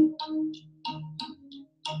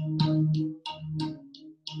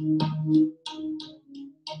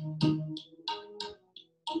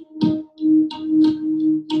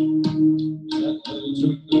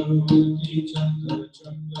Chakravarti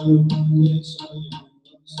Chakravarti Swayam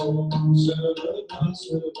Soham Sarvada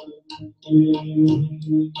Sarvajute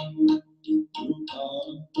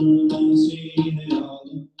Gurukālam Pranāsīne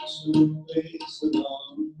Ālam Surupe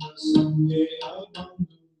Sadam Sange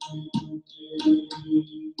Abandam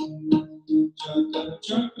Chatar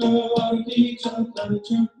Chakravarti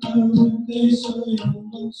Chakravarti Swayam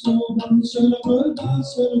Soham Sarvada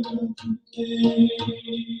Sarvajute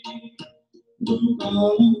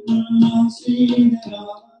Gurukālam Pranāsīne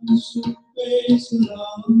Ālam Surupe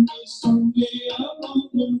Sadam Sange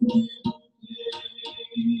Abandam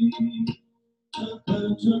Chatar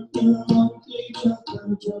Chakravarti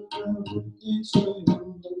Chakravarti Swayam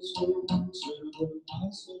Soham Sarvada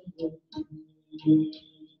Sarvajute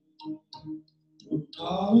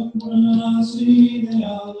Gurukālam Pranāsīne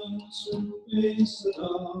Ālam Surupe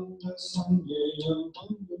Sadam Sange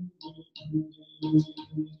Abandam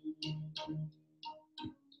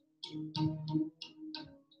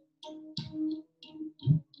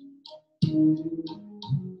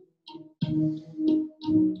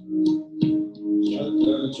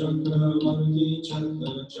Chatar Chakravarti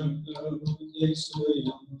Chakravarti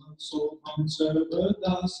Swayam Soham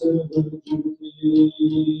Sarvada Sarvajute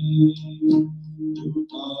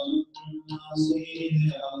Gurukālam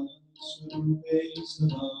Pranāsīne Ālam Surupe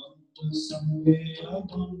Sadam Sange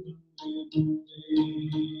Abandam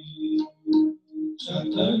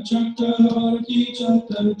Chatar Chakravarti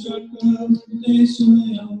Chakravarti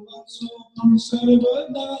Swayam Soham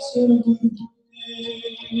Sarvada Sarvajute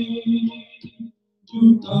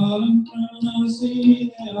Gurukālam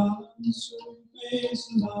Pranāsīne Ālam Surupe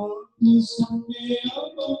Sadam Sange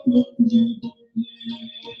Abandam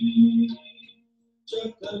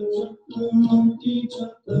Chatar Chakravarti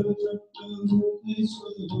Chakravarti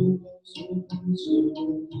Swayam Soham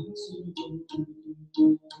Sarvada Sarvajute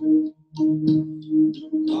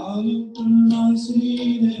Gurukālam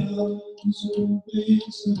Pranāsīne Ālam Surupe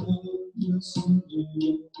Sadam Sange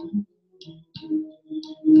Abandam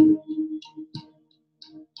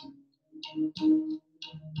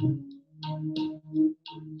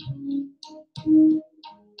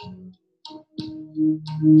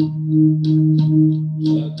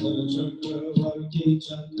Chatar Chakravarti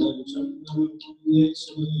Chakravarti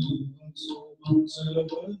Swayam Soham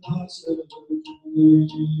Sarvada Sarvajute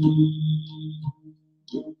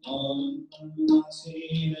Gurukālam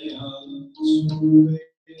Pranāsīne Ālam Surupe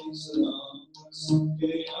Sadam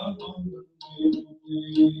Sange Abandam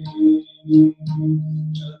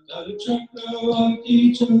Chatar Chakravarti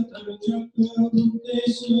Chakravarti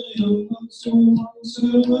Swayam Soham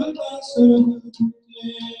Sarvada Sarvajute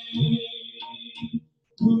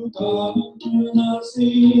Gurukālam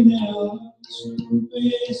Pranāsīne Ālam Surupe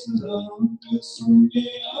Sadam Sange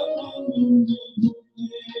Abandam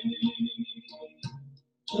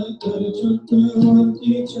Chatar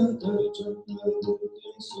Chakravarti Chakravarti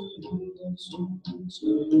Swayam Soham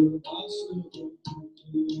Sarvada Sarvajute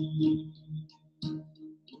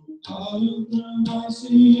Gurukālam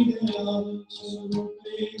Pranāsīne Ālam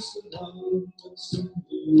Surupe Sadam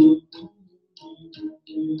Sange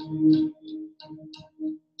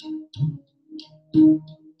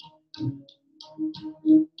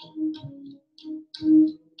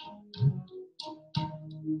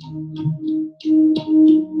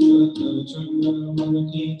Chatar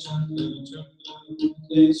Chakravarti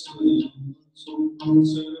Chakravarti Swayam Soham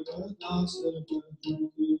Sarvada Sarvajute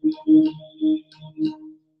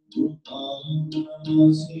Gurukālam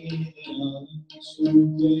Pranāsīne Ālam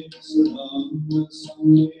Surupe Sadam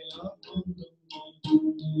Sange Abandam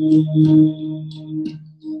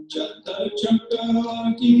Chatar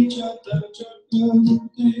Chakravarti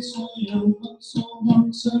Chakravarti Swayam Soham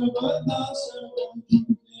Sarvada Sarvajute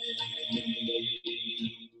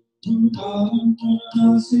Gurukālam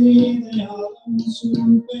Pranāsīne Ālam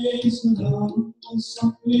Surupe Sadam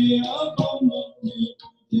Sange Abandam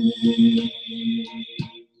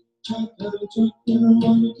Chatar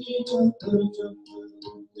Chakravarti Chakravarti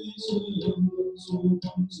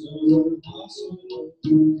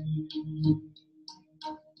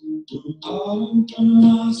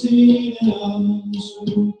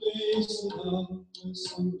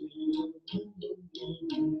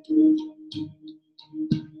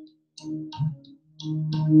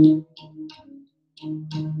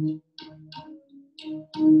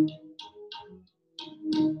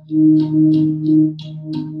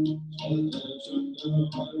Chatar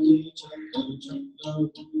Chakravarti Chatar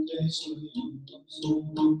Chakravarti Swayam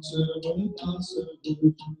Soham Sarvada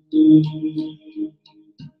Sarvate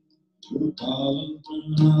Bhutaram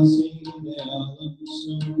Pranasi Alam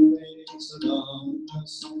Supe Salam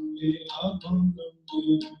Sangye Abhangam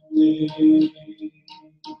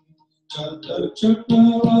Chatar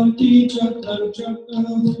Chakravarti Chatar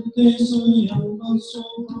Chakravarti Swayam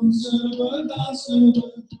Soham Sarvada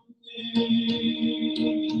Sarvate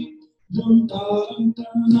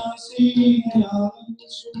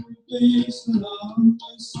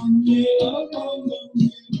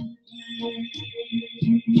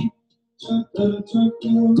Chatar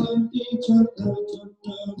Chakravarti Chatar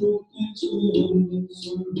Chakravarti Swayam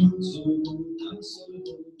Soham Sarvada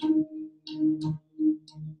Sarvate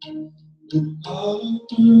Bhutaram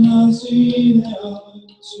Pranasi Alam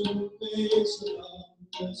Supe Salam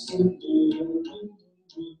Sangye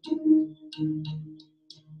Abhangam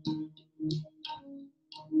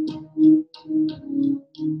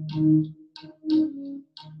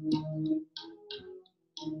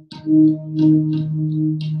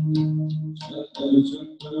Chatar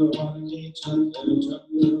Chakravarti Chatar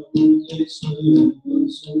Chakravarti Swayam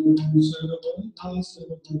Soham Sarvada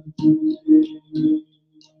Sarvate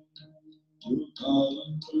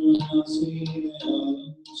Alam Pranasi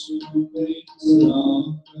Alam Supe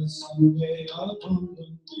Salam Sangye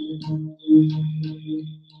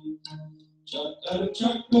Chatar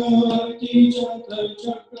Chakravarti Chatar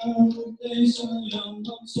Chakravarti Swayam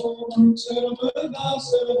Soham Sarvada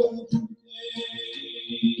Sarvate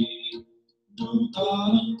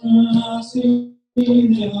Bhutaram Pranasi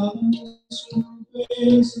Alam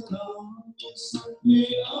Supe Salam Sangye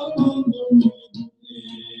Abhangam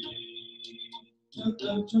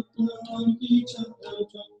Chatar Chakravarti Chatar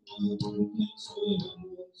Chakravarti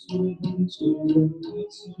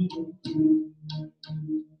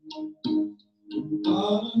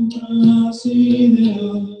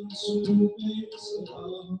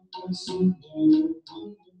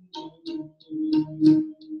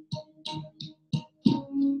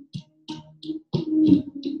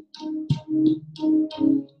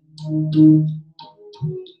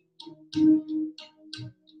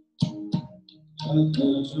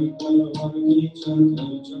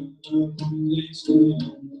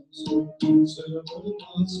Swayam Soham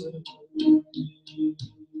Sarvada Sarvate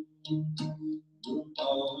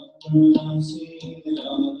Bhutaram Pranasi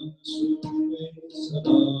Alam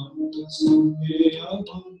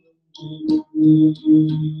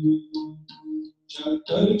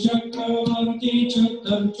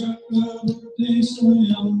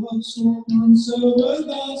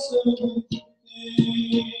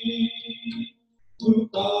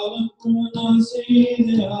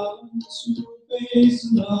Supe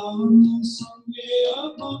Salam Sangye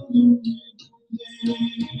Abhangam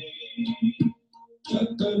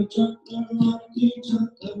Chatar Chakravarti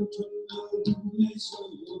Chatar Chakravarti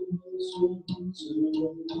Swayam Soham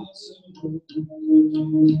Sarvada Sarvate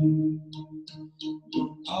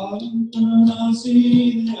Bhutaram Pranasi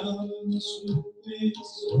Alam Supe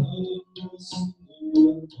Salam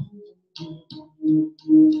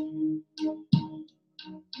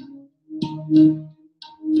Sangye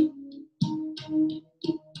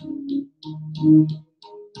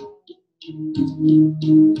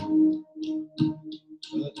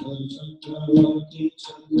Chatar Chakravarti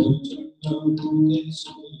Chatar Chakravarti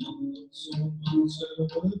Swayam Soham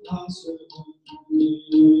Sarvada Sarvate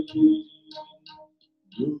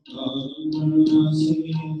Bhutaram Pranasi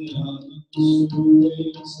Alam Supe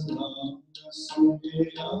Salam Sangye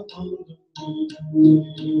Abhangam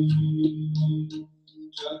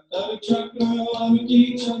Chatar Chakravarti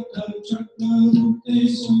Chatar Chakravarti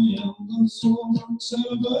Swayam Soham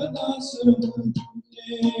Sarvada Sarvate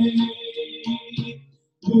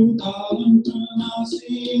Bhutaram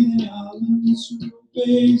Pranasi Alam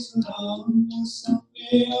Supe Salam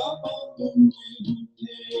Sangye Abhangam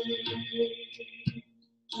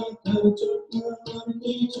Chatar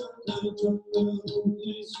Chakravarti Chatar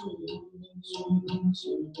Chakravarti Swayam Soham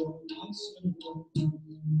Sarvada Sarvate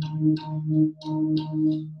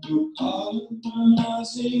Bhutaram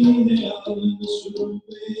Pranasi Alam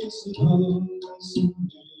Supe Salam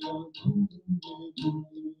Sangye Abhangam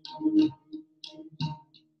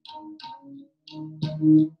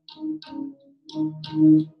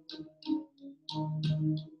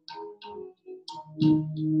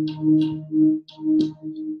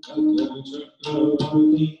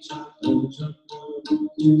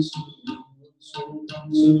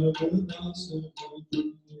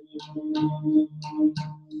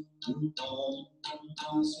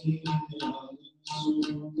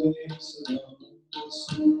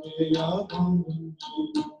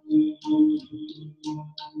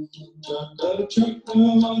Chakra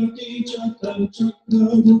Chakravarti Chakra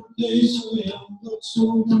Chakravarti Swayam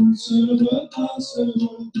Vatsovam Sarvata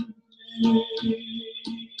Sarvati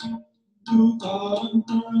Dukaram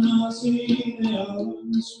Pranasi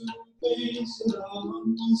Dayalam Supe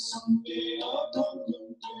Saram Sambe Abhangam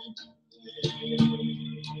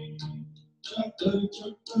Chakra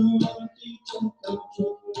Chakravarti Chakra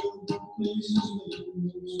Chakravarti Swayam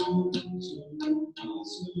Vatsovam Sarvata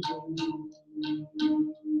Sarvati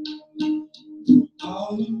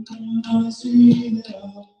Alam Pranasi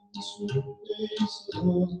Dayalam Supe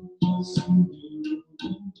Saram Sambe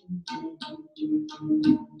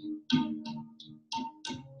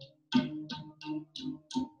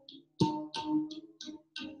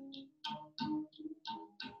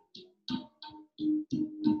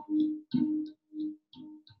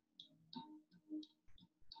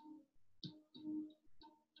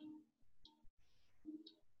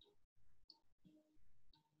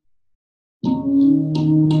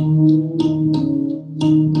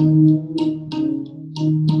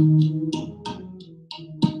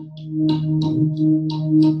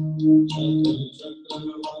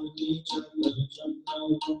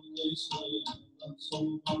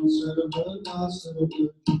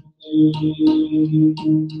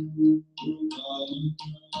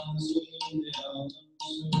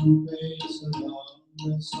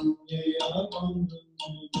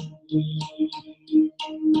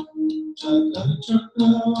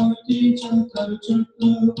Chakravarti Chakra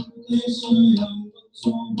Chakravarti Swayam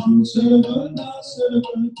Vatsovam Sarvada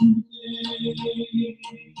Sarvati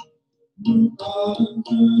Dukaram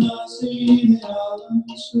Pranasi Dayalam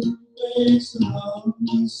Supe Saram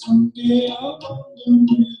Samge Abhangam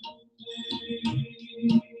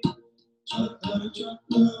Chakra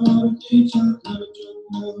Chakravarti Chakra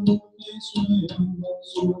Chakravarti Swayam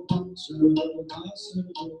Vatsovam Sarvada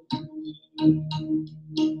Sarvati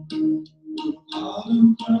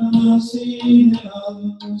Alam Pranasi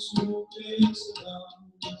Dayalam Supe Saram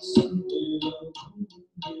Samge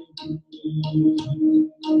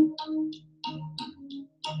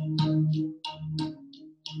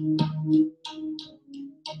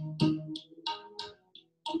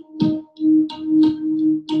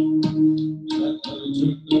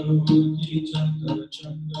Chakravarti Chakra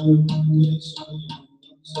Chakravarti Swayam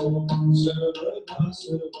Vatsovam Sarvada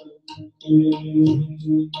Sarvati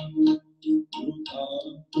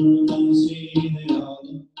Dukaram Pranasi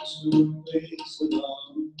Dayalam Supe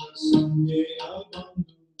Saram Samge Abhangam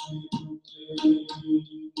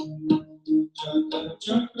Chakra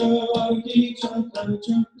Chakravarti Chakra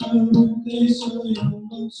Chakravarti Swayam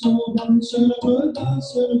Vatsovam Sarvada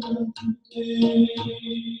Sarvati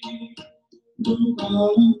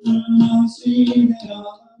Dukaram Pranasi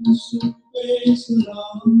Dayalam Supe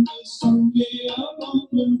Saram Samge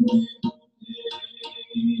Abhangam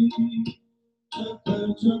Chakra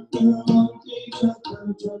Chakravarti Chakra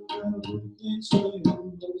Chakravarti Swayam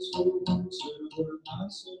Vatsovam Sarvada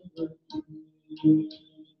Sarvati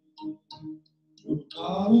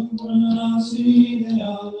Dukaram Pranasi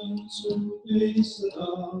Dayalam Supe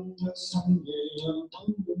Saram Samge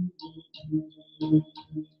Abhangam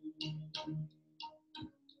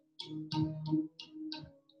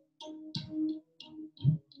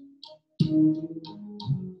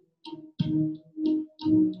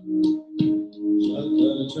Chakra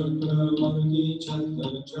Chakravarti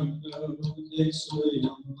Chakra Chakravarti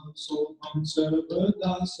Swayam Vatsovam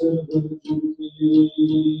Sarvada Sarvati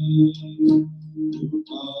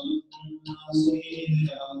Dukaram Pranasi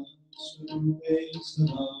Dayalam Supe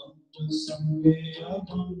Saram Samge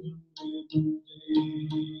Abhangam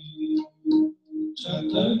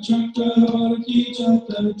Chakra Chakravarti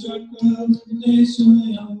Chakra Chakravarti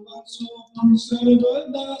Swayam Vatsovam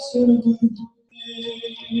Sarvada Sarvati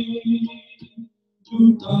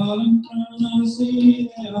Dukaram Pranasi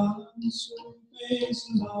Dayalam Supe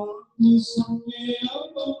Saram Samge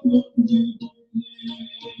Abhangam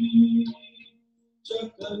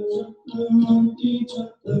Chakra Chakravarti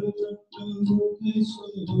Chakra Chakravarti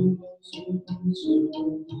Swayam Vatsovam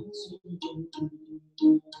Sarvada Sarvati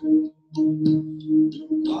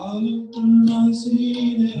Dukaram Pranasi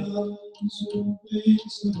Dayalam Supe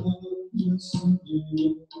Saram Samge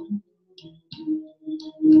Abhangam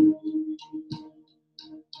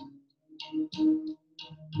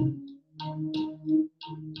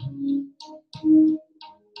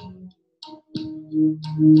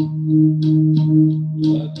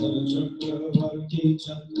Chakravarti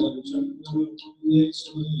Chakra Chakra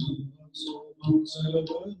Swayam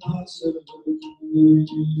Sarvada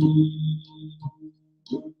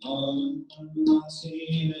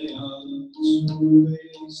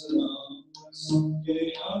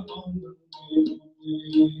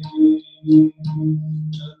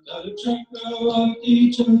Chakravarti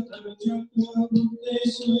Chakra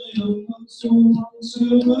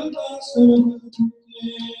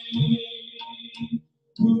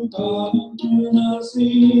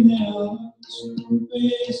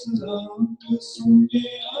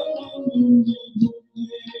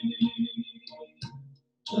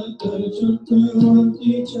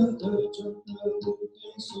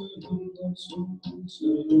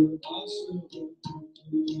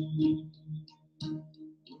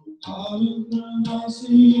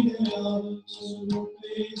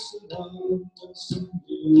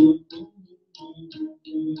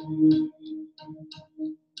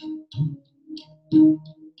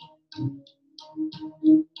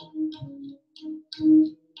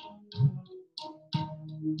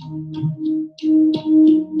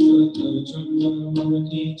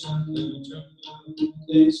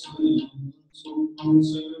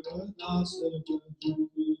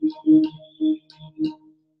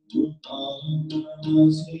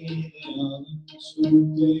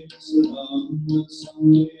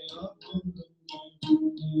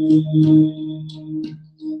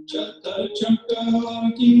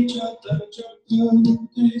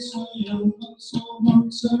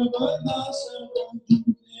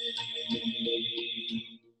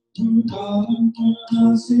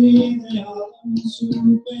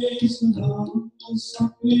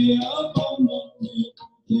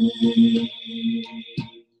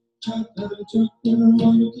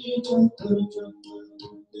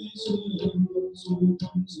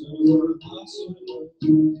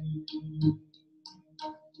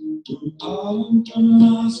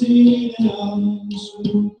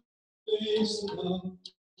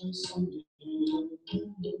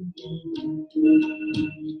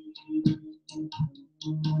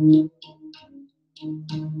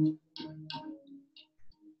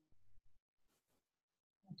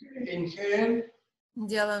Inhale,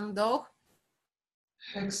 Делаем вдох,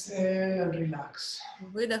 exhale, and relax.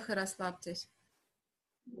 выдох и расслабьтесь.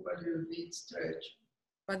 Move a little bit, stretch.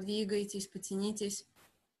 Подвигайтесь, потянитесь.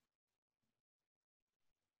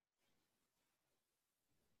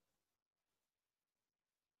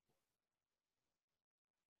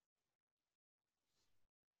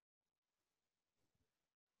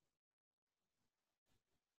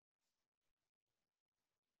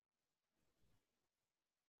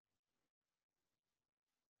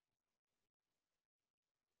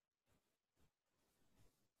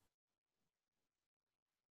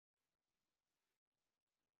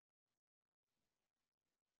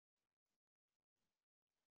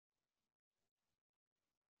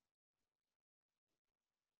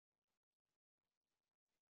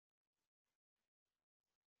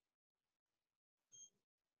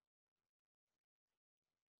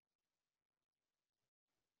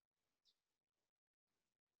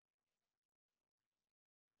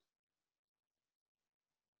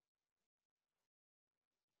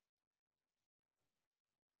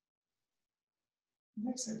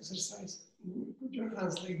 Next exercise, put your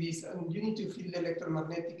hands like this, and you need to feel the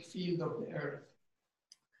electromagnetic field of the earth.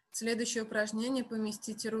 Следующее упражнение.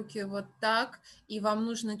 Поместите руки вот так, и вам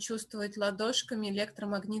нужно чувствовать ладошками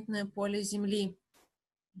электромагнитное поле Земли.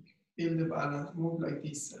 Feel the balance, move like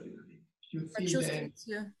this a little bit. You feel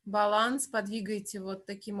Почувствуйте баланс, подвигайте вот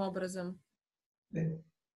таким образом.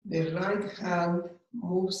 the right hand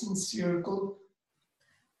moves in circle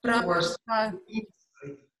Правая towards рука, the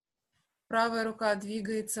inside. правая рука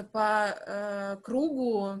двигается по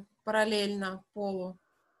кругу параллельно полу.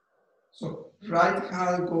 So right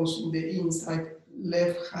hand goes in the inside,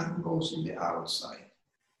 left hand goes in the outside.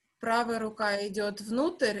 Правая рука идет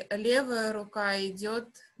внутрь, левая рука идет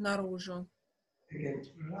наружу. Again,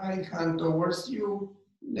 right hand towards you,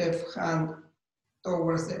 left hand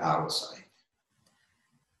towards the outside.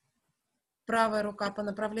 Правая рука по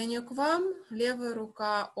направлению к вам, левая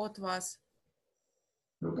рука от вас.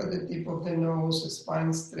 Look at the tip of the nose,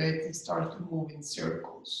 spine straight, and start to move in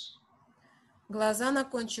circles. Глаза на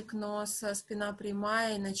кончик носа, спина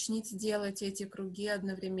прямая, и начните делать эти круги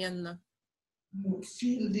одновременно.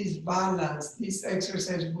 Feel this balance. This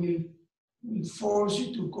exercise will force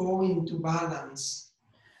you to go into balance.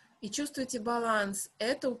 И чувствуйте баланс.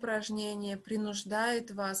 Это упражнение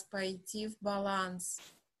принуждает вас пойти в баланс.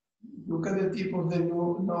 Look at the tip of the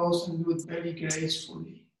nose and do it very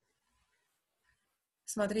gracefully.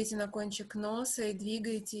 Смотрите на кончик носа и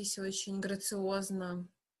двигайтесь очень грациозно.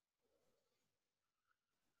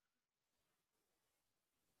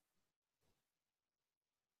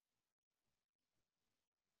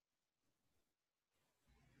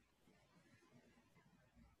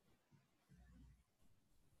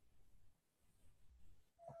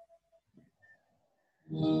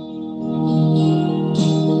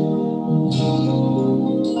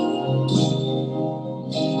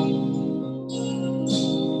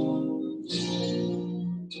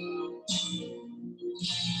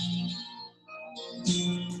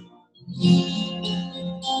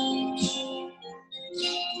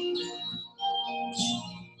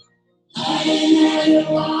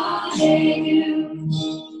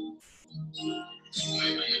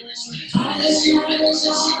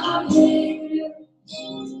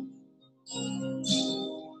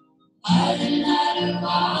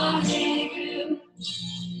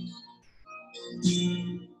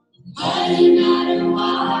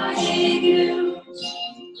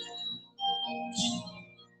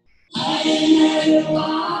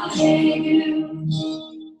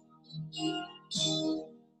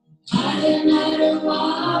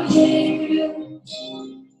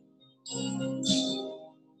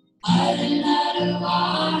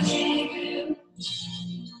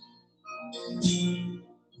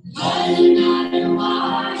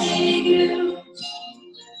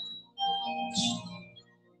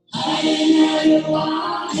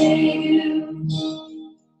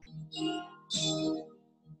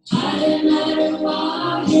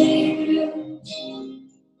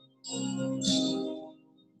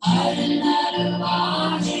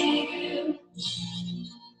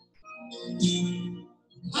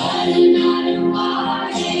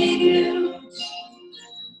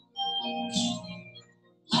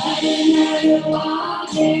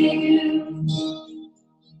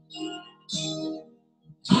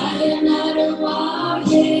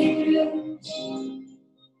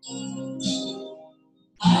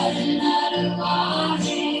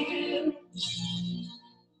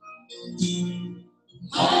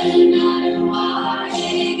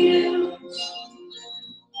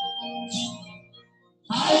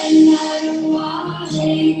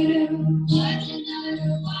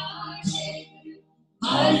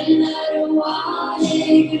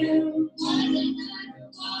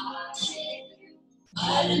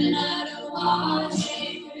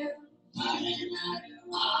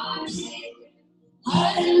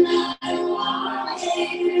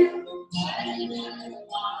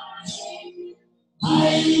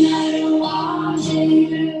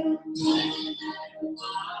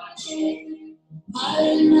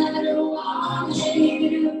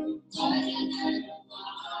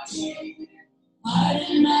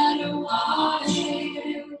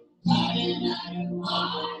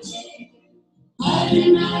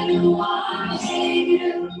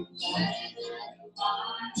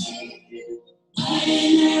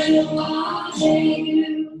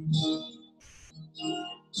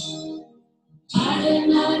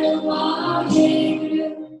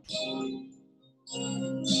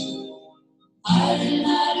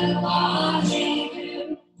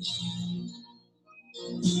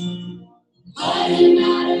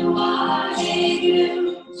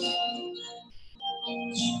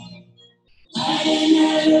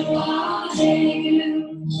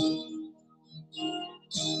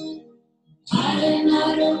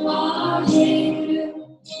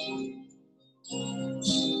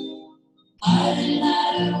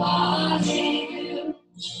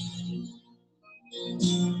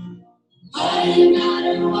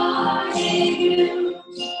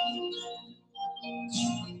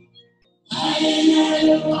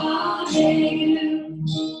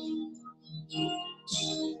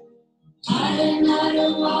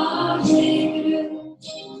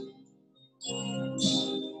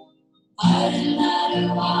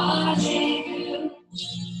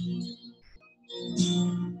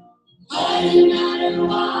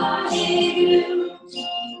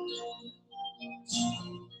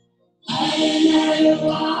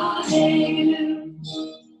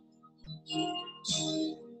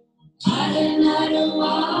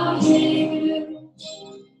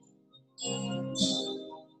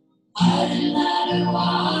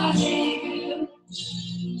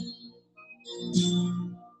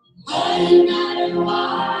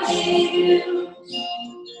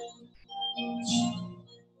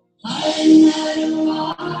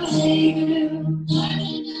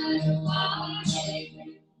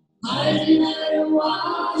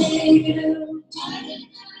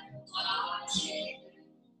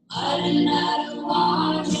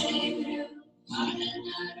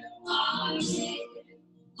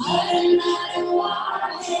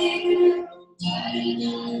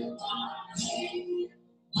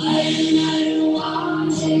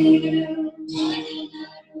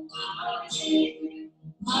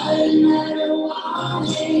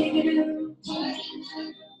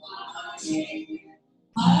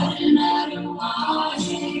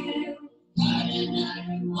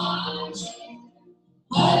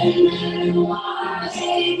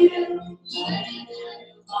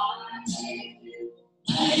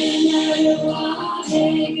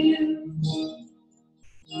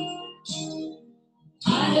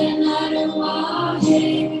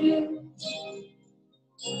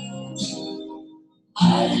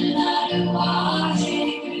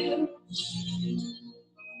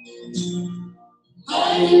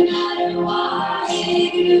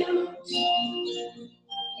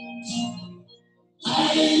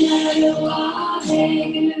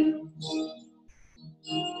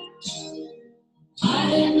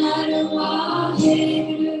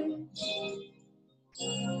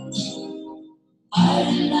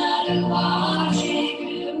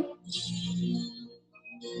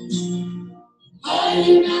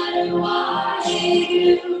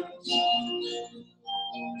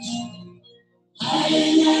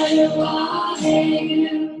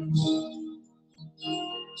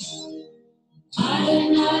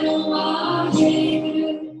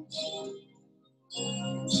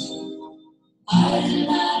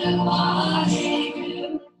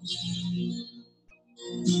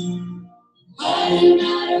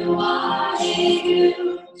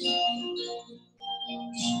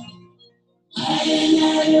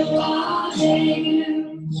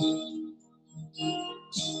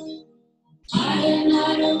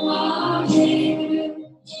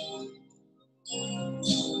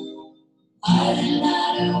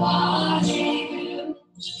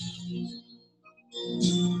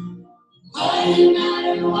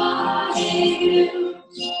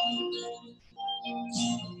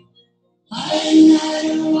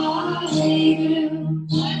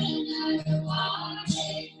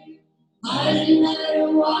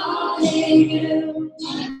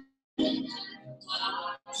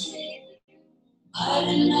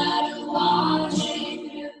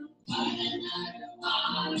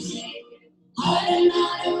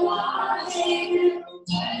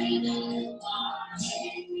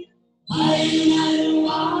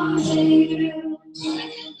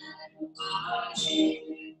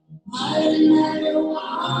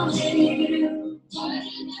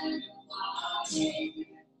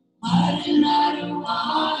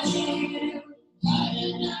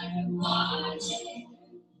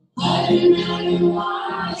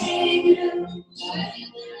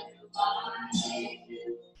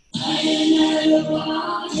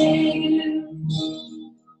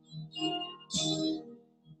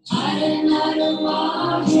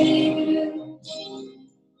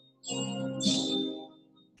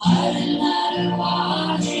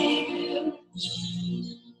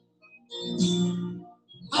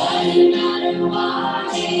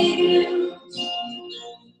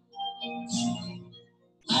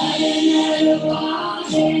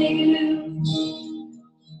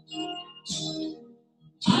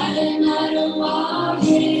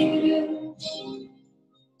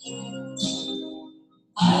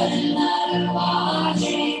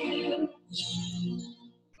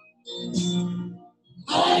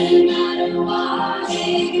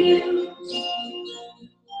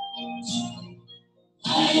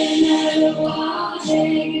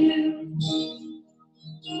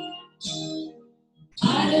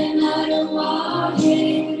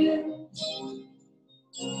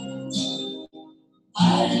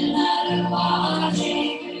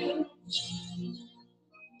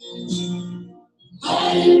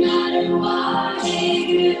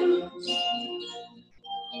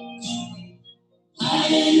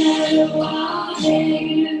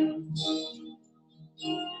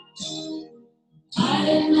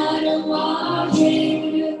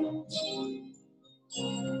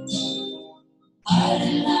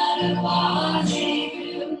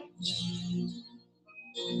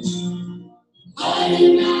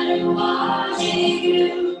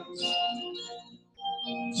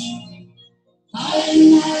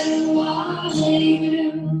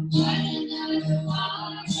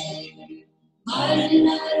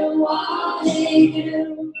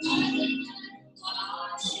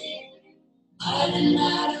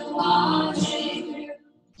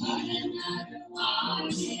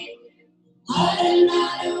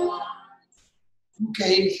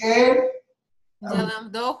 Okay, inhale. Делаем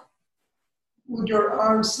вдох. Put your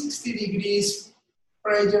arms 60 degrees,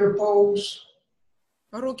 prayer pose.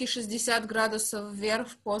 Руки 60 градусов вверх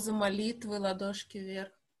в позу молитвы, ладошки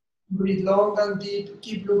вверх. Breathe long and deep.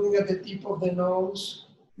 Keep looking at the tip of the nose.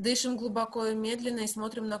 Дышим глубоко и медленно и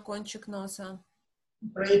смотрим на кончик носа.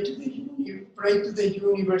 Pray to the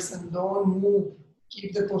universe and don't move.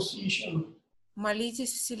 Keep the position.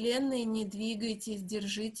 Молитесь Вселенной, не двигайтесь,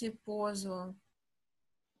 держите позу.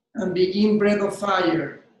 And begin breath of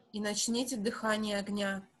fire. И начните дыхание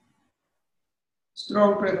огня.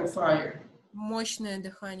 Strong breath of fire. Мощное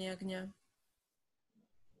дыхание огня.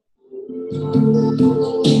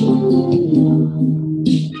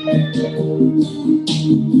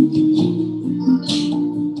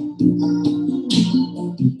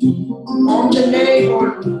 On the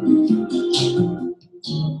navel.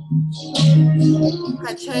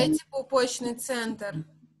 Качайте пупочный центр.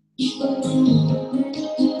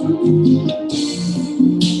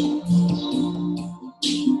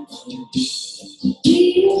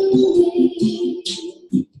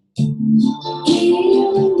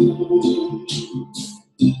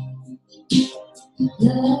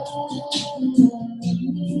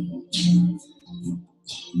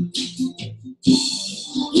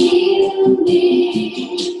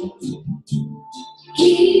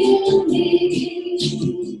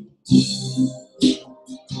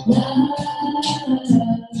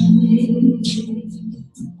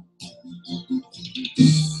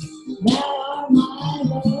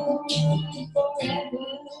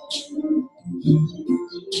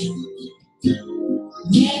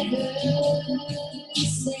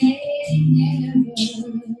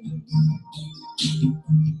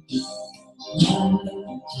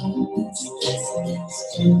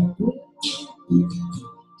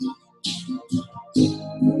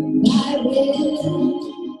 Thy will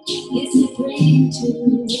is supreme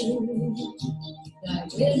too. Thy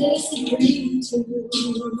will is supreme too.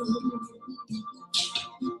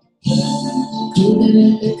 Even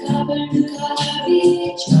at the cavern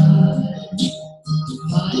cottage,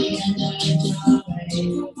 body and I drop a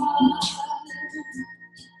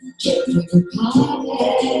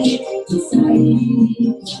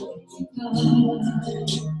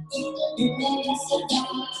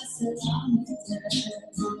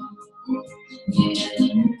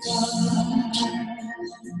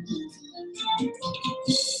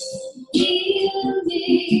heal me,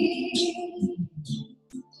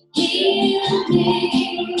 heal me,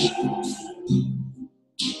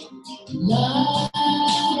 love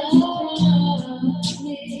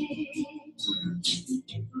me,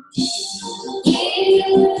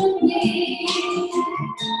 heal me,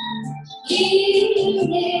 heal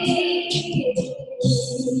me,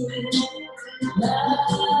 love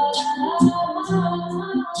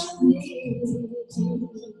me.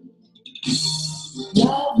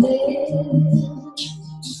 Love live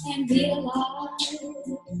and be alive.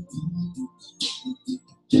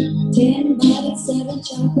 10 bodies, 7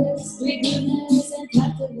 chakras, 3 goodness, and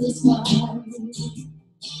practice 5.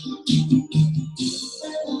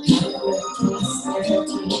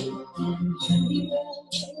 Prosperity and happy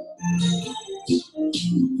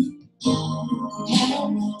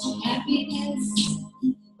health, happiness,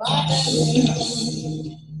 by thy will,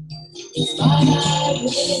 by thy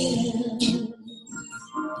will.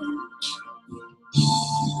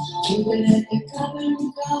 Even at the cavern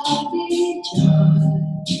cottage,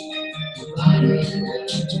 body and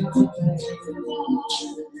the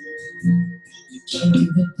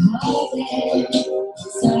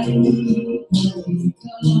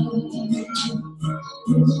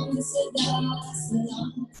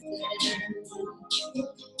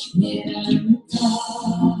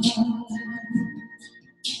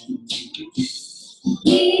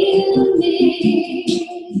heal me,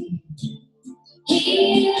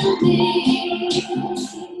 heal me,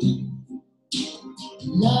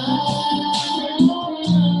 love me,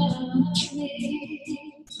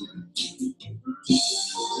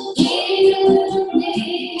 heal me,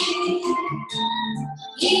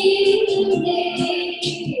 heal me,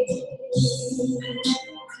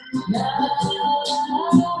 love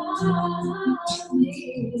me.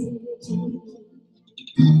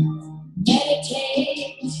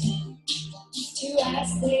 Meditate to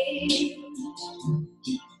ask thee,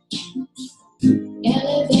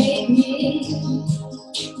 elevate me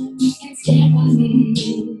and stand by me.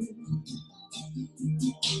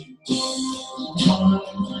 Now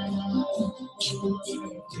I'm my love,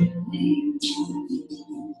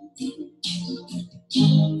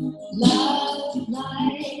 love,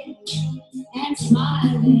 light, and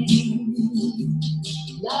smiling.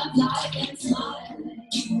 Love, light, and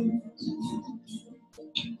smiling.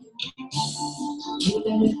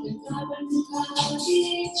 Even if the carbon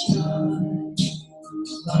cottage,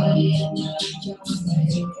 body and mind, your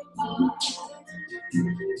way apart.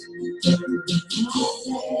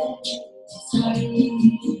 Sorry,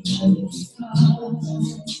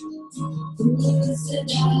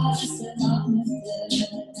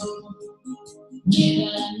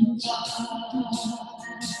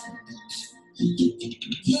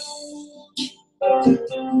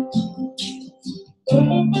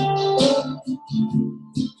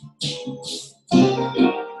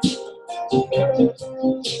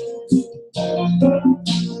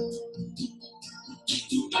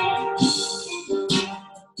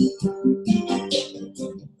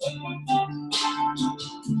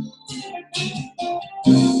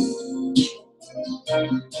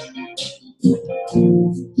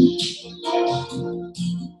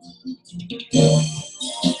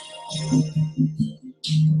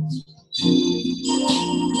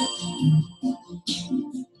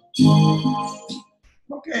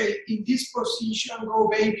 Okay, in this position, go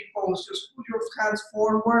baby pose. Just put your hands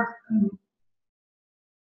forward.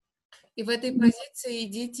 И в этой позиции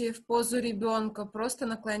идите в позу ребенка. Просто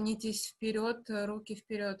наклонитесь вперед, руки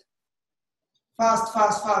вперед. Fast,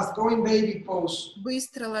 fast, fast. Go in baby pose.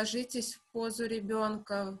 Быстро ложитесь в позу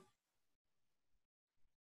ребенка.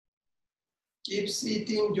 Keep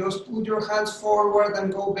sitting. Just put your hands forward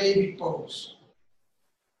and go baby pose.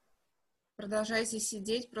 Продолжайте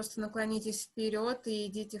сидеть, просто наклонитесь вперед и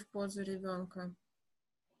идите в позу ребенка.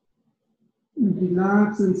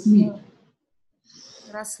 Relax and sleep.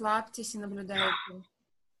 Расслабьтесь и наблюдайте.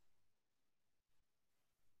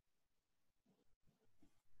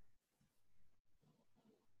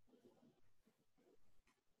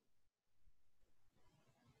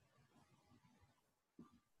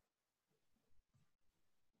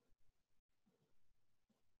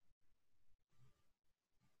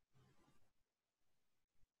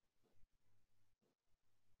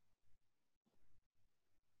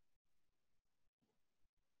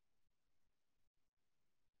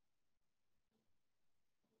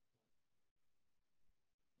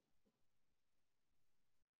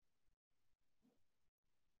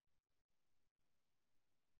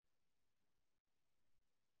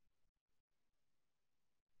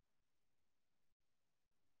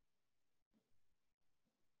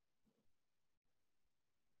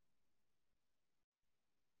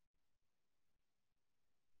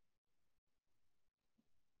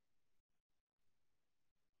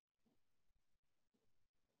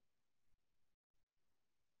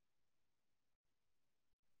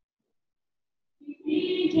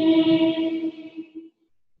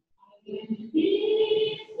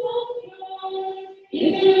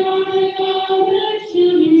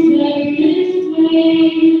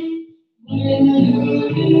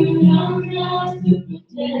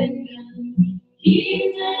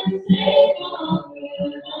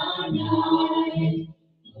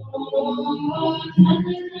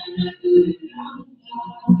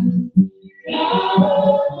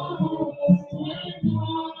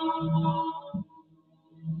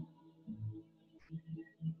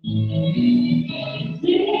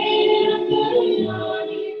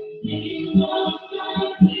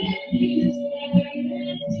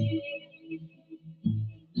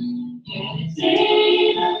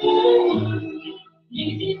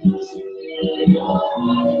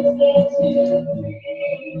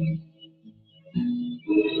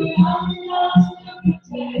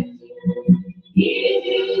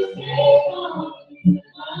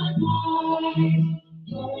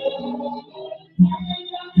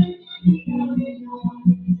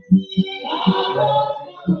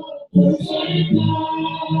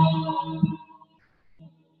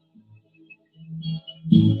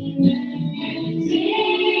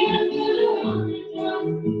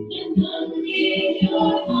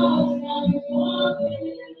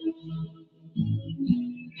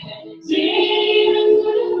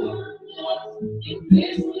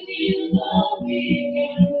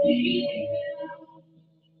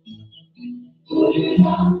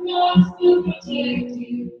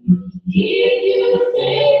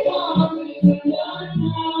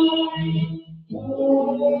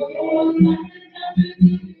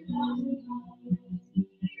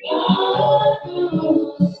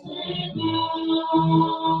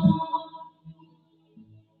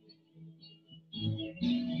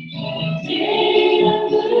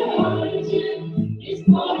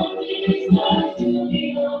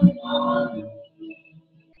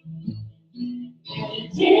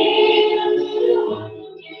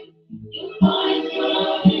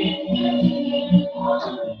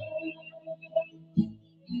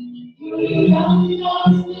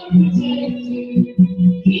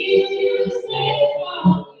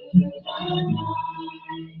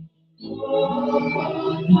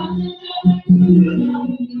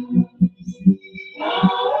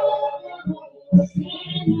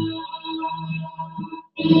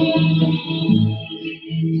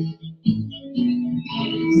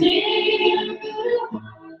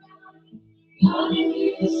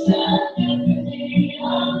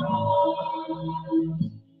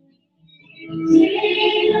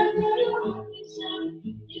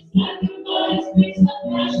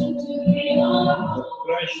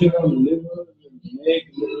 Pressure on liver and make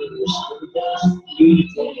this the best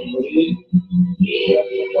beautiful way.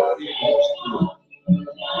 Everybody has to.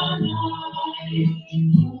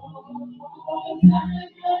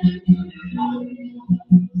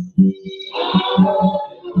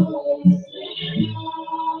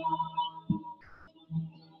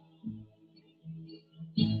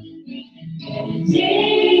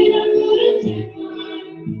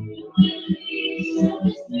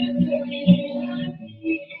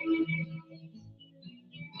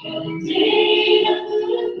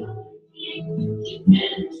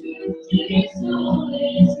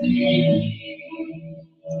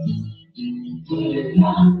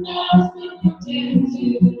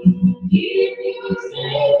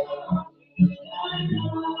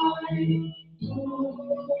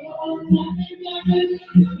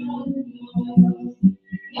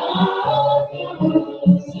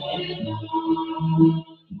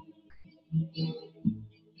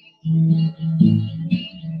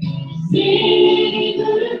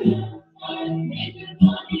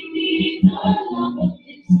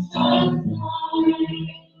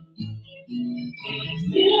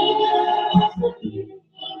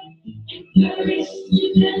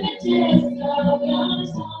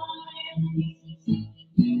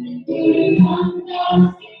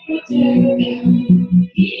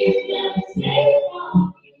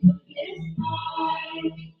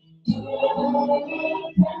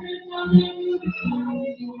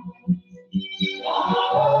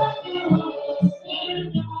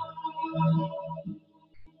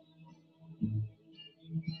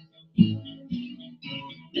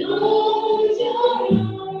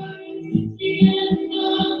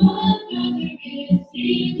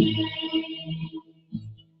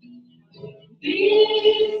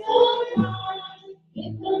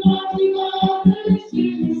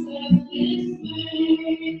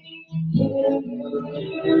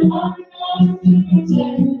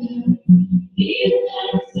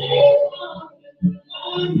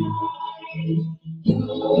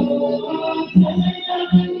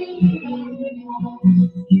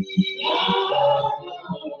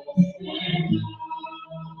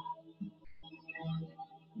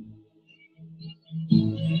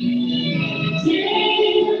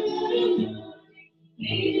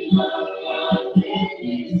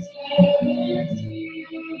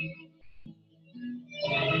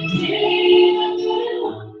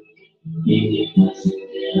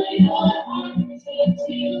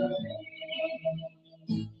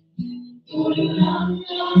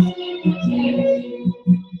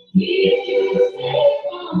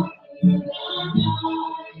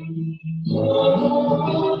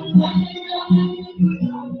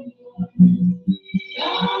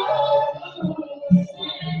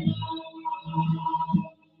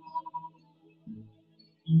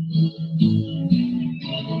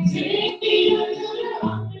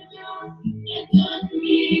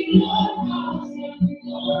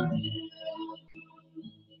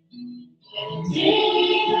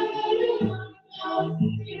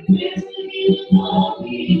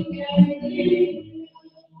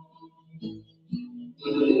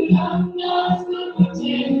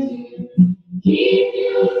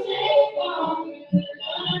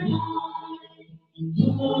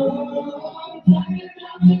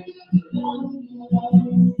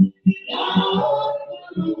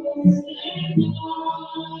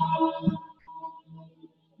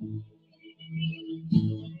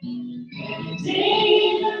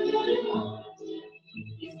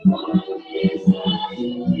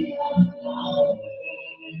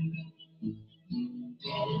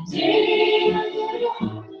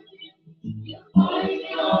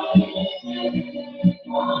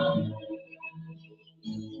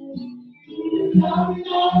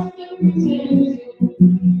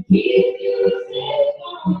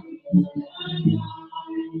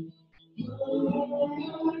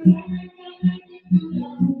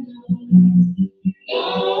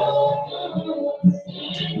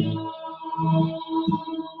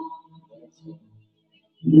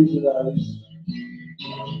 Visualize.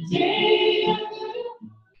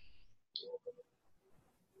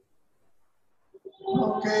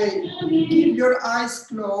 Okay, keep your eyes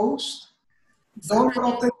closed. Don't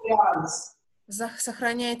open the eyes.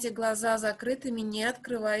 Сохраняйте глаза закрытыми, не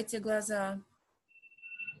открывайте глаза.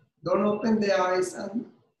 Don't open the eyes and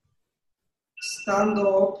stand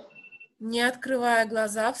up. Не открывая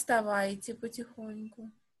глаза, вставайте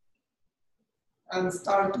потихоньку. And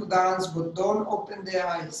start to dance, but don't open the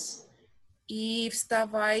eyes. И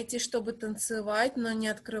вставайте, чтобы танцевать, но не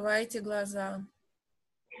открывайте глаза.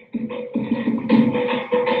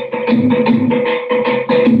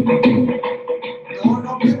 Don't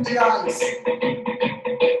open the eyes.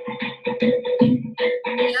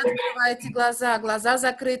 Открывайте глаза, глаза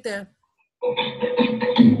закрыты.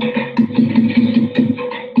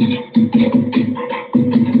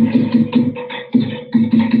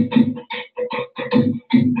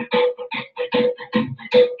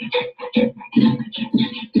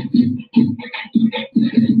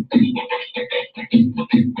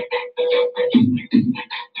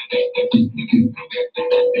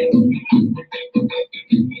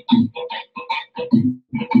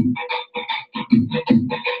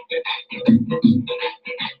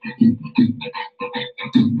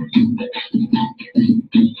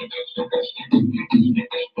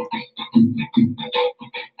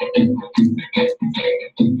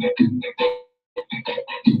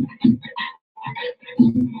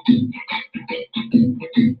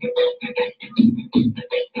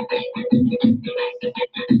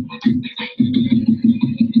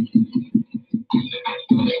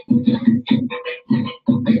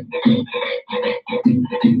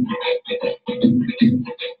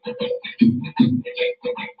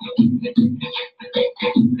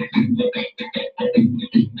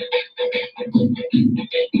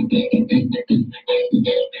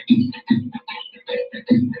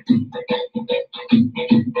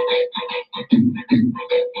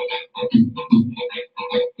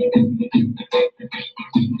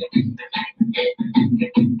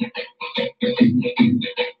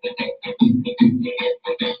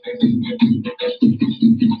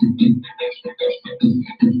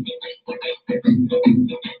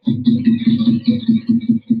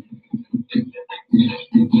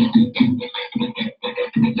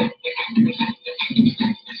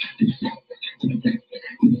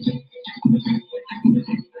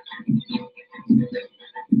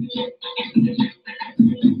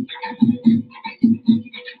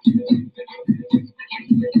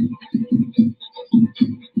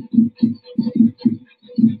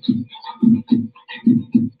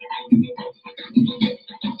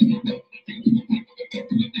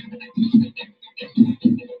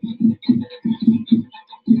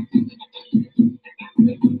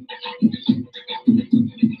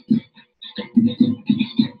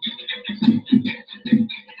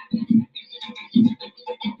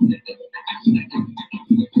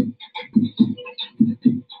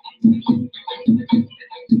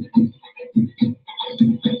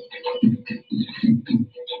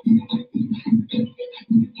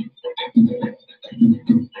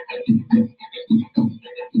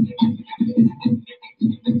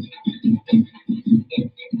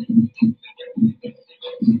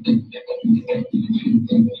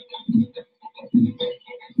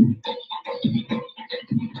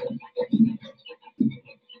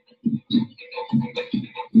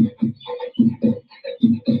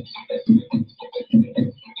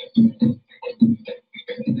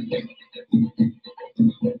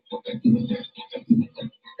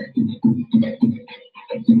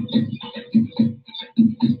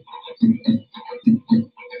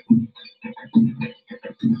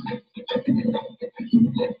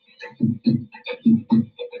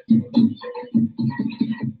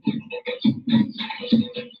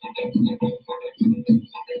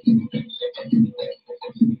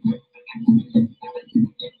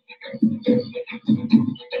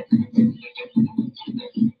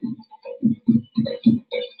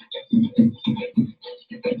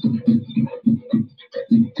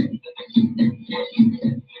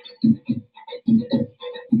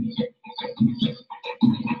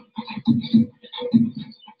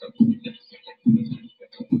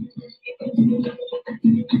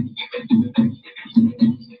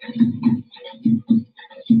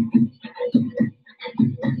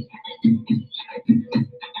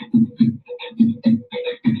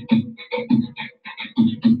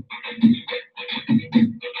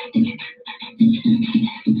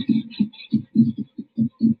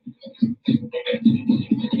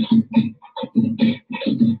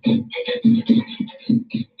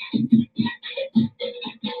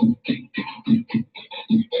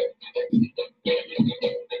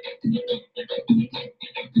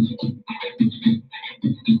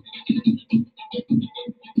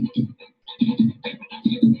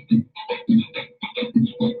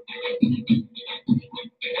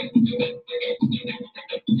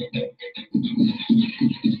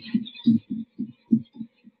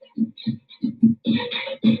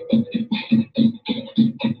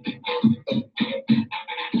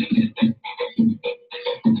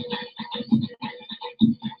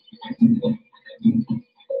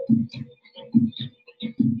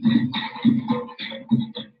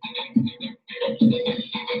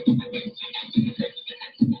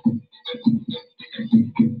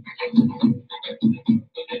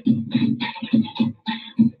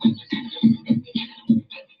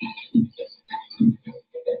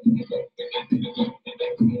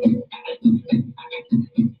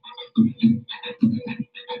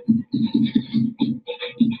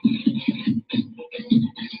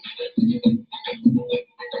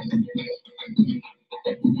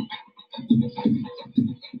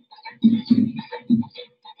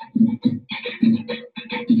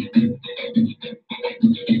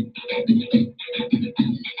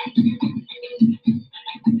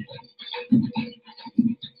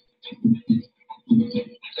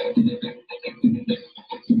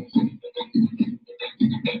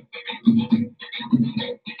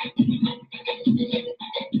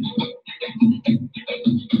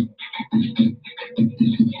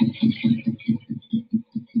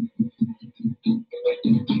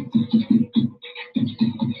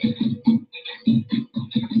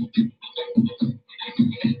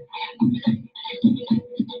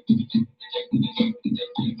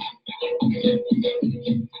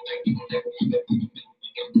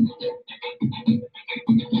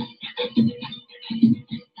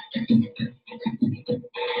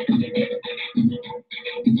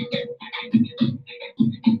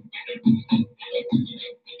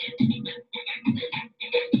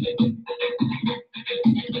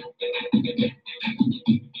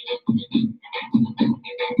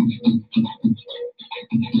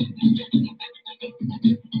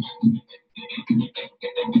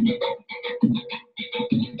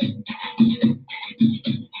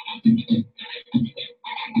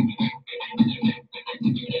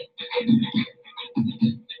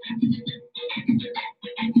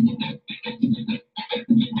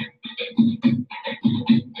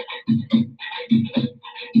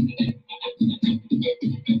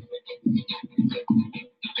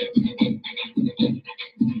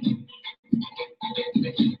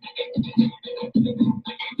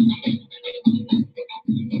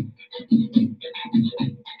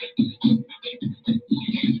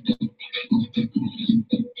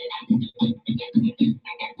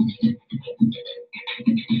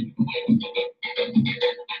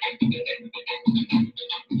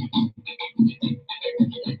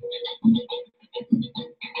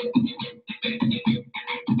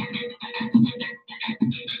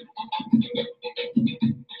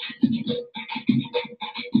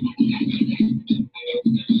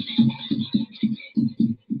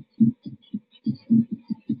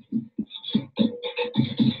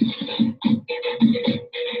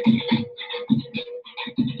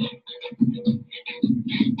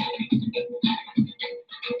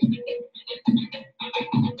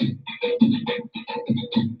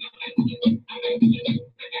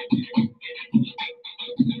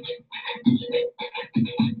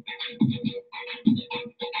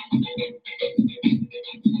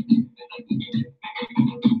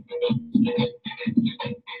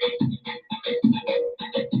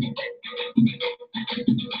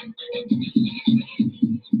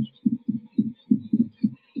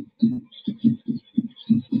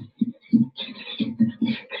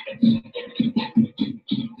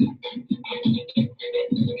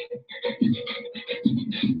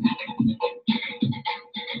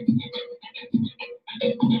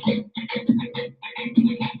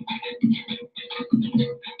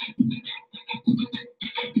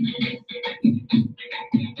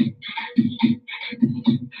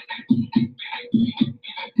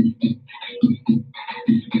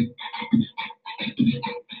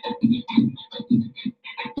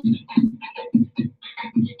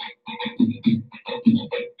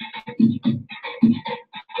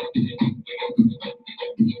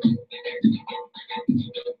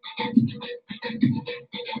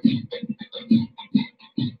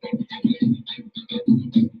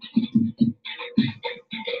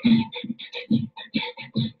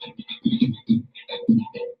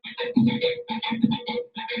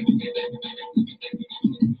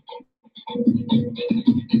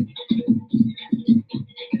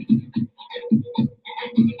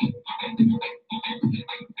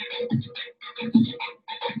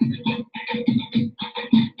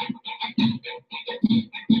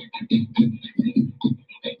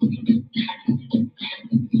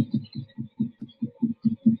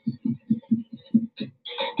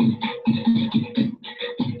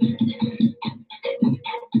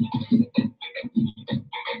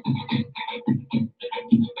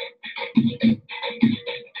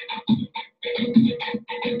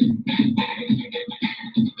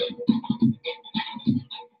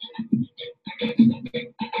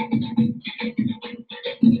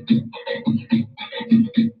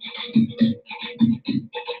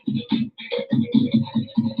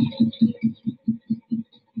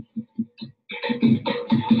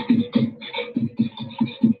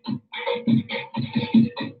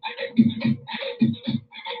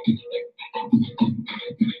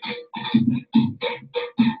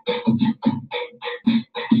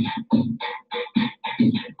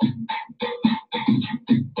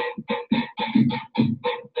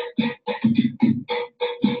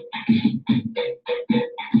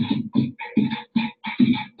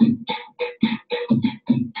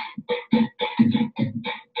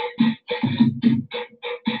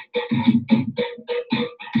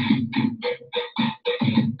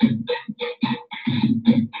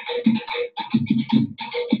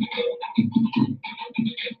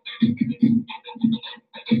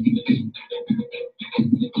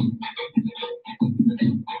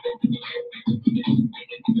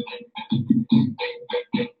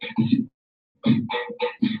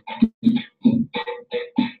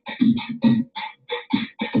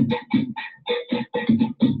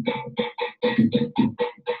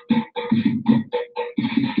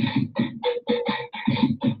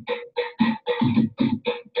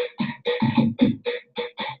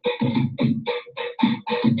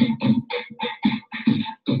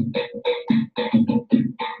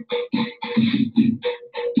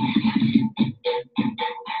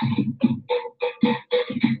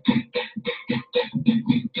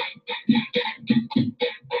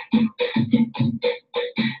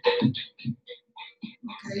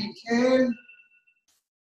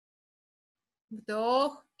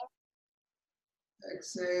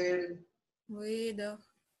 exhale. Выдох.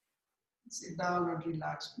 Sit down and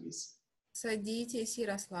relax, please. Садитесь и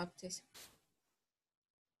расслабьтесь.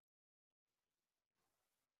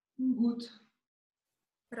 Good.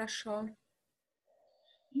 Хорошо.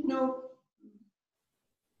 You know,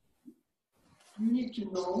 you need to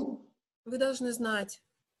know Вы должны знать,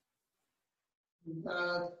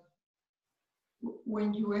 that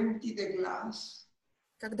when you empty the glass,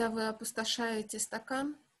 когда вы опустошаете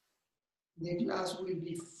стакан, the glass will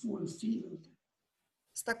be fulfilled.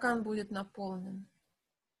 стакан будет наполнен.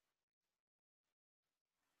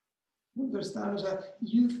 Understand that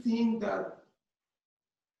you think that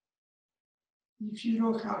if you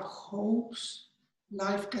don't have hopes,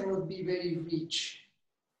 life cannot be very rich.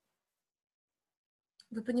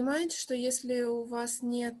 Вы понимаете, что если у вас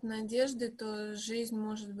нет надежды, то жизнь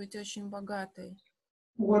может быть очень богатой.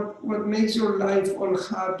 What makes your life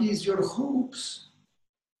unhappy is your hopes.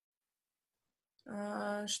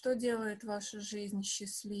 Что делает вашу жизнь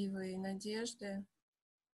счастливой? Надежды?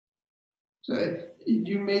 So if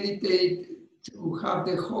you meditate to have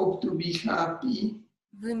the hope to be happy,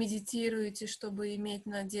 Вы медитируете, чтобы иметь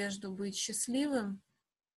надежду быть счастливым?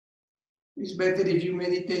 it's better if you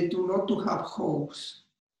meditate to not to have hopes.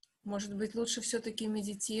 Может быть, лучше все-таки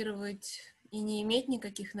медитировать и не иметь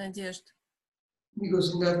никаких надежд?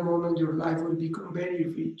 Because in that moment your life will become very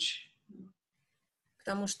rich.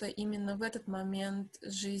 Потому что именно в этот момент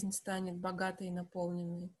жизнь станет богатой и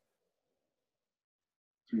наполненной.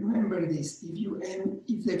 Remember this: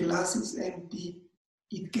 if the glass is empty,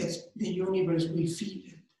 the universe will fill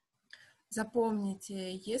it.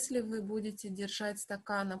 Запомните, если вы будете держать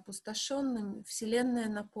стакан опустошенным, Вселенная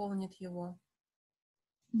наполнит его.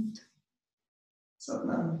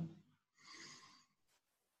 Satnam.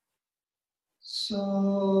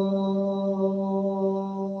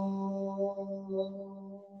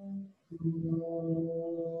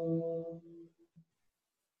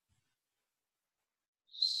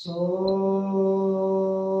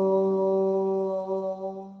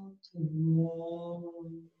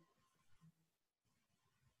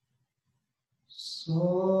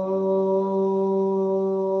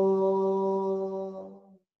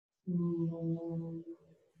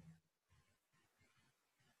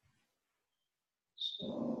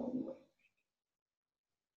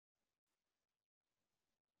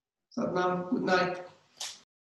 Satnam, good night.